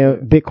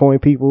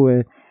Bitcoin people.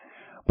 And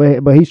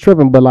but he's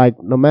tripping. But like,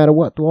 no matter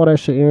what, through all that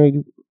shit,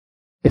 Aaron,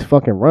 it's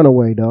fucking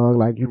runaway, dog.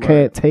 Like you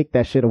can't take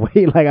that shit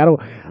away. Like I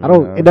don't.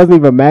 It doesn't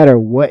even matter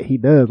what he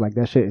does. Like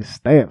that shit is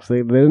stamped. So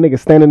the nigga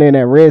standing there in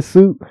that red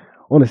suit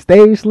on the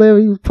stage, Slim,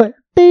 he was playing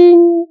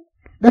ding.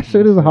 That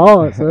shit is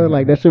hard, son.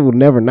 Like that shit will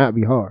never not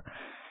be hard.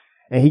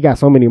 And he got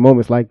so many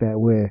moments like that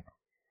where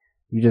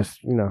you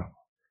just,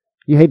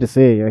 you hate to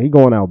say it. He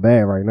going out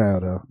bad right now,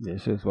 though. Yeah,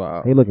 shit's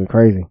wild. He looking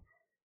crazy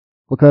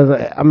because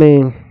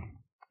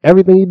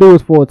everything he do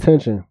is for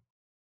attention.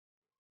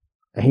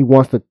 And he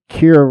wants to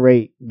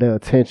curate the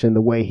attention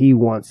the way he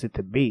wants it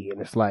to be.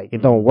 And it's like,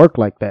 it don't work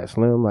like that,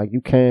 Slim. Like,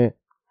 you can't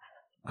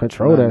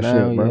control that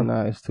shit, bro.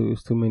 Yeah, it's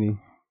too many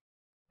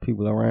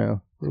people around.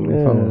 Too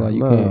many phones. Like,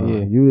 you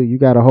can't, You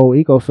got a whole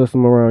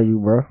ecosystem around you,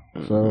 bro.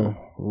 So,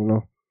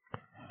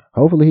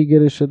 hopefully he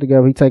get his shit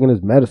together. He taking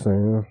his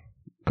medicine,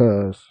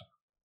 because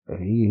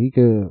he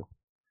could...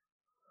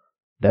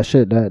 That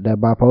shit, that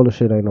bipolar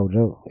shit ain't no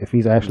joke. If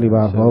he's actually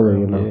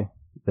bipolar,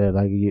 that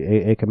like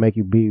it can make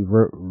you be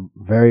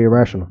very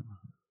irrational,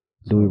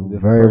 do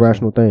very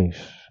irrational things.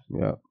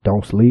 Yeah,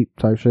 don't sleep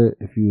type shit.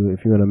 If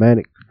you're in a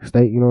manic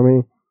state, you know what I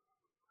mean.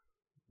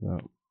 Yeah,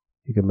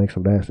 you can make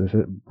some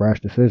rash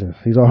decisions.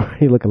 He's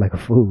already looking like a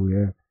fool,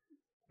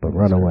 but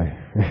run away.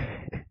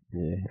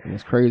 Yeah, and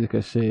it's crazy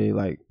because shit,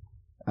 like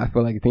I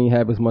feel like if he didn't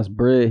have as much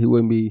bread, he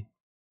wouldn't be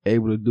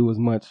able to do as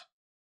much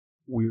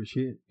weird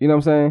shit. You know what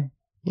I'm saying?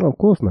 No, of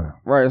course not.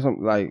 Right,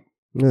 something like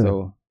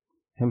so.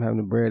 Him having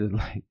the bread is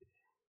like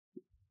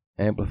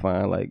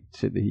amplifying like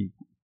shit that he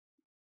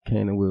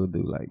can and will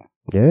do. Like,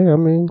 yeah, I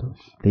mean,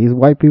 these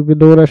white people been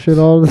doing that shit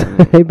all the time.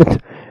 They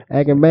been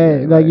acting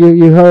mad. Like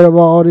you heard about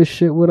all this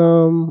shit with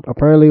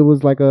apparently it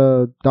was like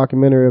a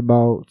documentary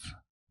about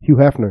Hugh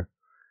Hefner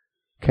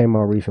came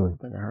out recently. I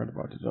think I heard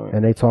about the joint.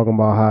 And they talking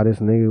about how this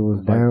nigga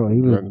was down.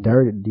 He was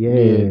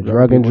dirty,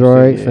 drug and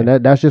joints, and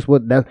that's just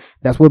what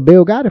that's what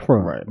Bill got it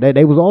from. Right.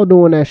 They was all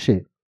doing that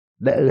shit.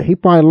 He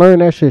probably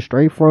learned that shit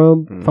straight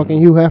from fucking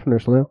Hugh Hefner,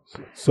 Slim.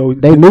 So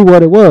they knew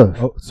what it was.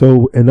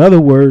 So in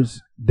other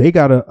words, they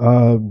gotta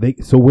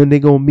so when they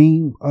gonna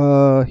meme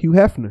Hugh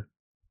Hefner?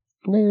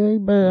 They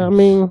been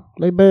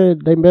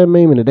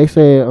memeing it. They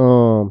said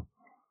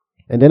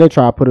and then they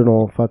try to put it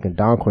on fucking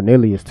Don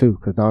Cornelius too,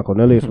 because Don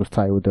Cornelius was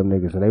tight with them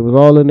niggas, and they was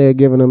all in there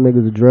giving them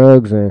niggas the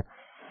drugs, and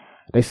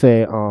they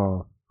said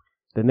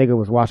the nigga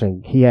was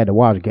watching, he had to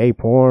watch gay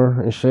porn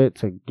and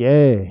shit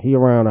he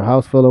around a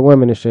house full of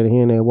women and shit, and he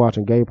in there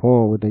watching gay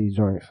porn with these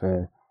joints,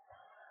 and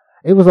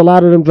it was a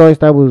lot of them joints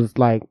that was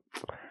like,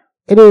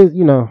 it is, I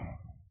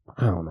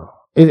don't know.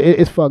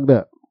 It's fucked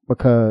up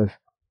because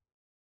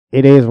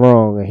it is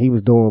wrong and he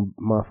was doing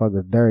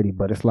motherfuckers dirty,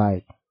 but it's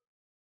like,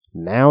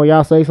 now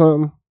y'all say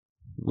something?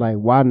 Like,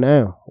 why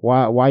now?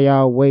 Why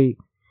y'all wait?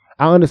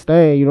 I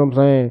understand, you know what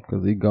I'm saying?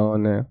 Because he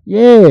gone now.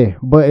 Yeah,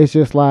 but it's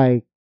just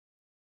like,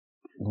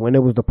 when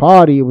it was the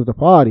party, it was the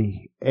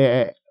party,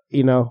 and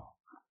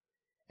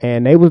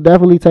they was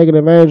definitely taking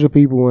advantage of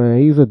people, and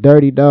he's a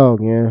dirty dog,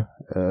 Hugh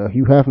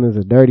Hefner's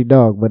a dirty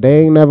dog, but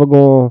they ain't never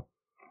gonna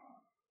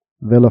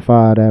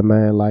vilify that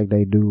man like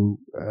they do,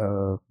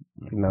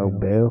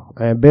 Bill.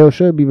 And Bill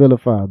should be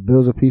vilified.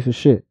 Bill's a piece of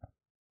shit.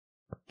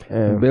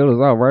 And Bill is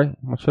out, right?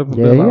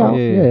 Bill out.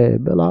 Yeah,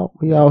 Bill out.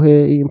 He out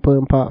here eating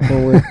pudding pop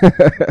for it.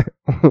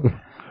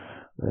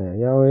 Man,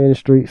 y'all in the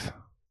streets.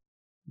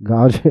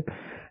 Gouge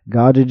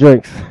your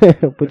drinks.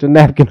 Put your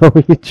napkin over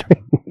your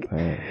drink.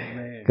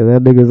 Because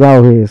that nigga's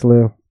out here,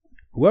 Slim.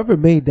 Whoever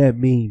made that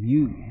meme,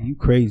 you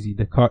crazy.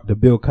 The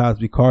Bill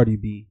Cosby Cardi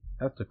B.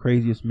 That's the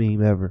craziest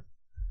meme ever.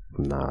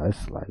 Nah,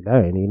 it's like,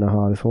 that ain't even the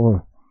hardest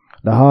one.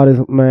 The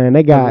hardest, man,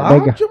 they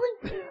got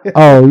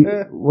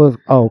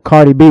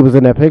Cardi B was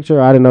in that picture?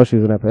 I didn't know she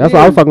was in that picture. That's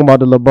why I was talking about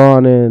the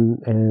LeBron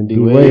and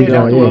D-Wade.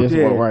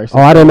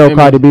 I didn't know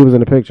Cardi B was in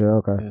the picture.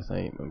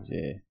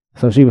 Okay.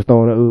 So she was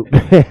throwing a oop.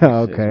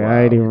 Okay,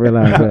 I didn't even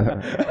realize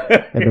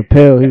that. And the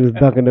pill, he was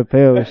ducking the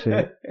pill and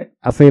shit.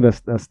 I seen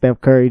a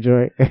Steph Curry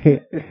joint.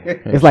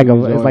 It's like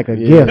a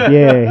gift.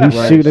 Yeah,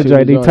 he shoot the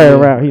joint, he turn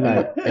around, he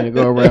like, and it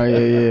go around,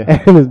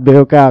 and it's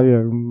Bill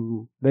Cosby.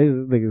 These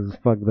niggas is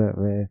fucked up,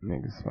 man.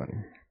 Niggas funny.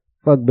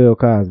 Fuck Bill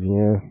Cosby,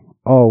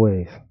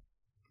 always.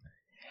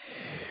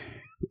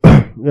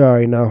 You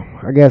already know.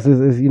 I guess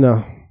it's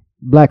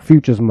Black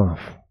Futures Month.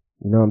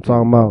 You know what I'm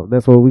talking about?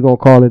 That's what we're going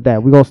to call it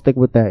that. We're going to stick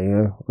with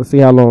that, Let's see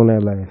how long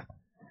that lasts.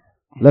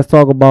 Let's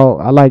talk about,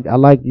 I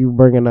like you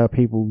bringing up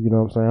people, you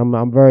know what I'm saying?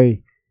 I'm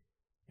very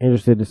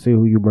interested to see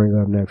who you bring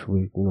up next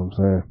week, you know what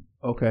I'm saying?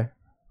 Okay.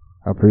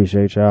 I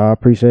appreciate y'all. I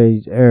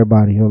appreciate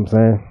everybody, you know what I'm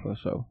saying? For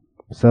sure.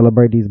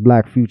 Celebrate these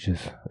Black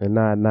futures and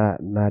not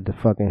the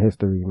fucking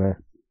history, man.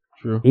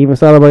 True. Even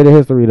celebrate the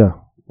history,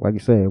 though. Like you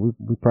said,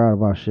 we proud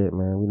of our shit,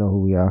 man. We know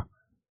who we are.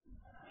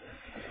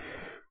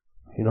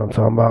 You know what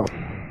I'm talking about?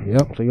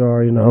 Yep. So you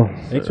already know.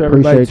 Thanks for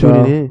everybody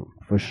tuning in.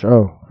 For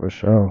sure.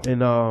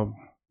 And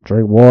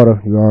Drink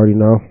water. You already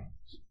know.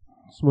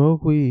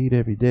 Smoke weed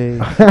every day.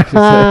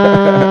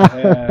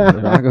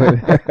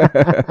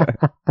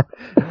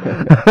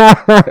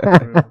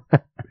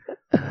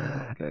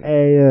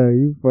 Hey, yo,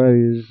 you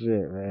funny as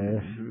shit,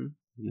 man.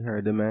 You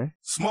heard the man.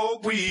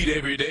 Smoke weed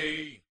every day.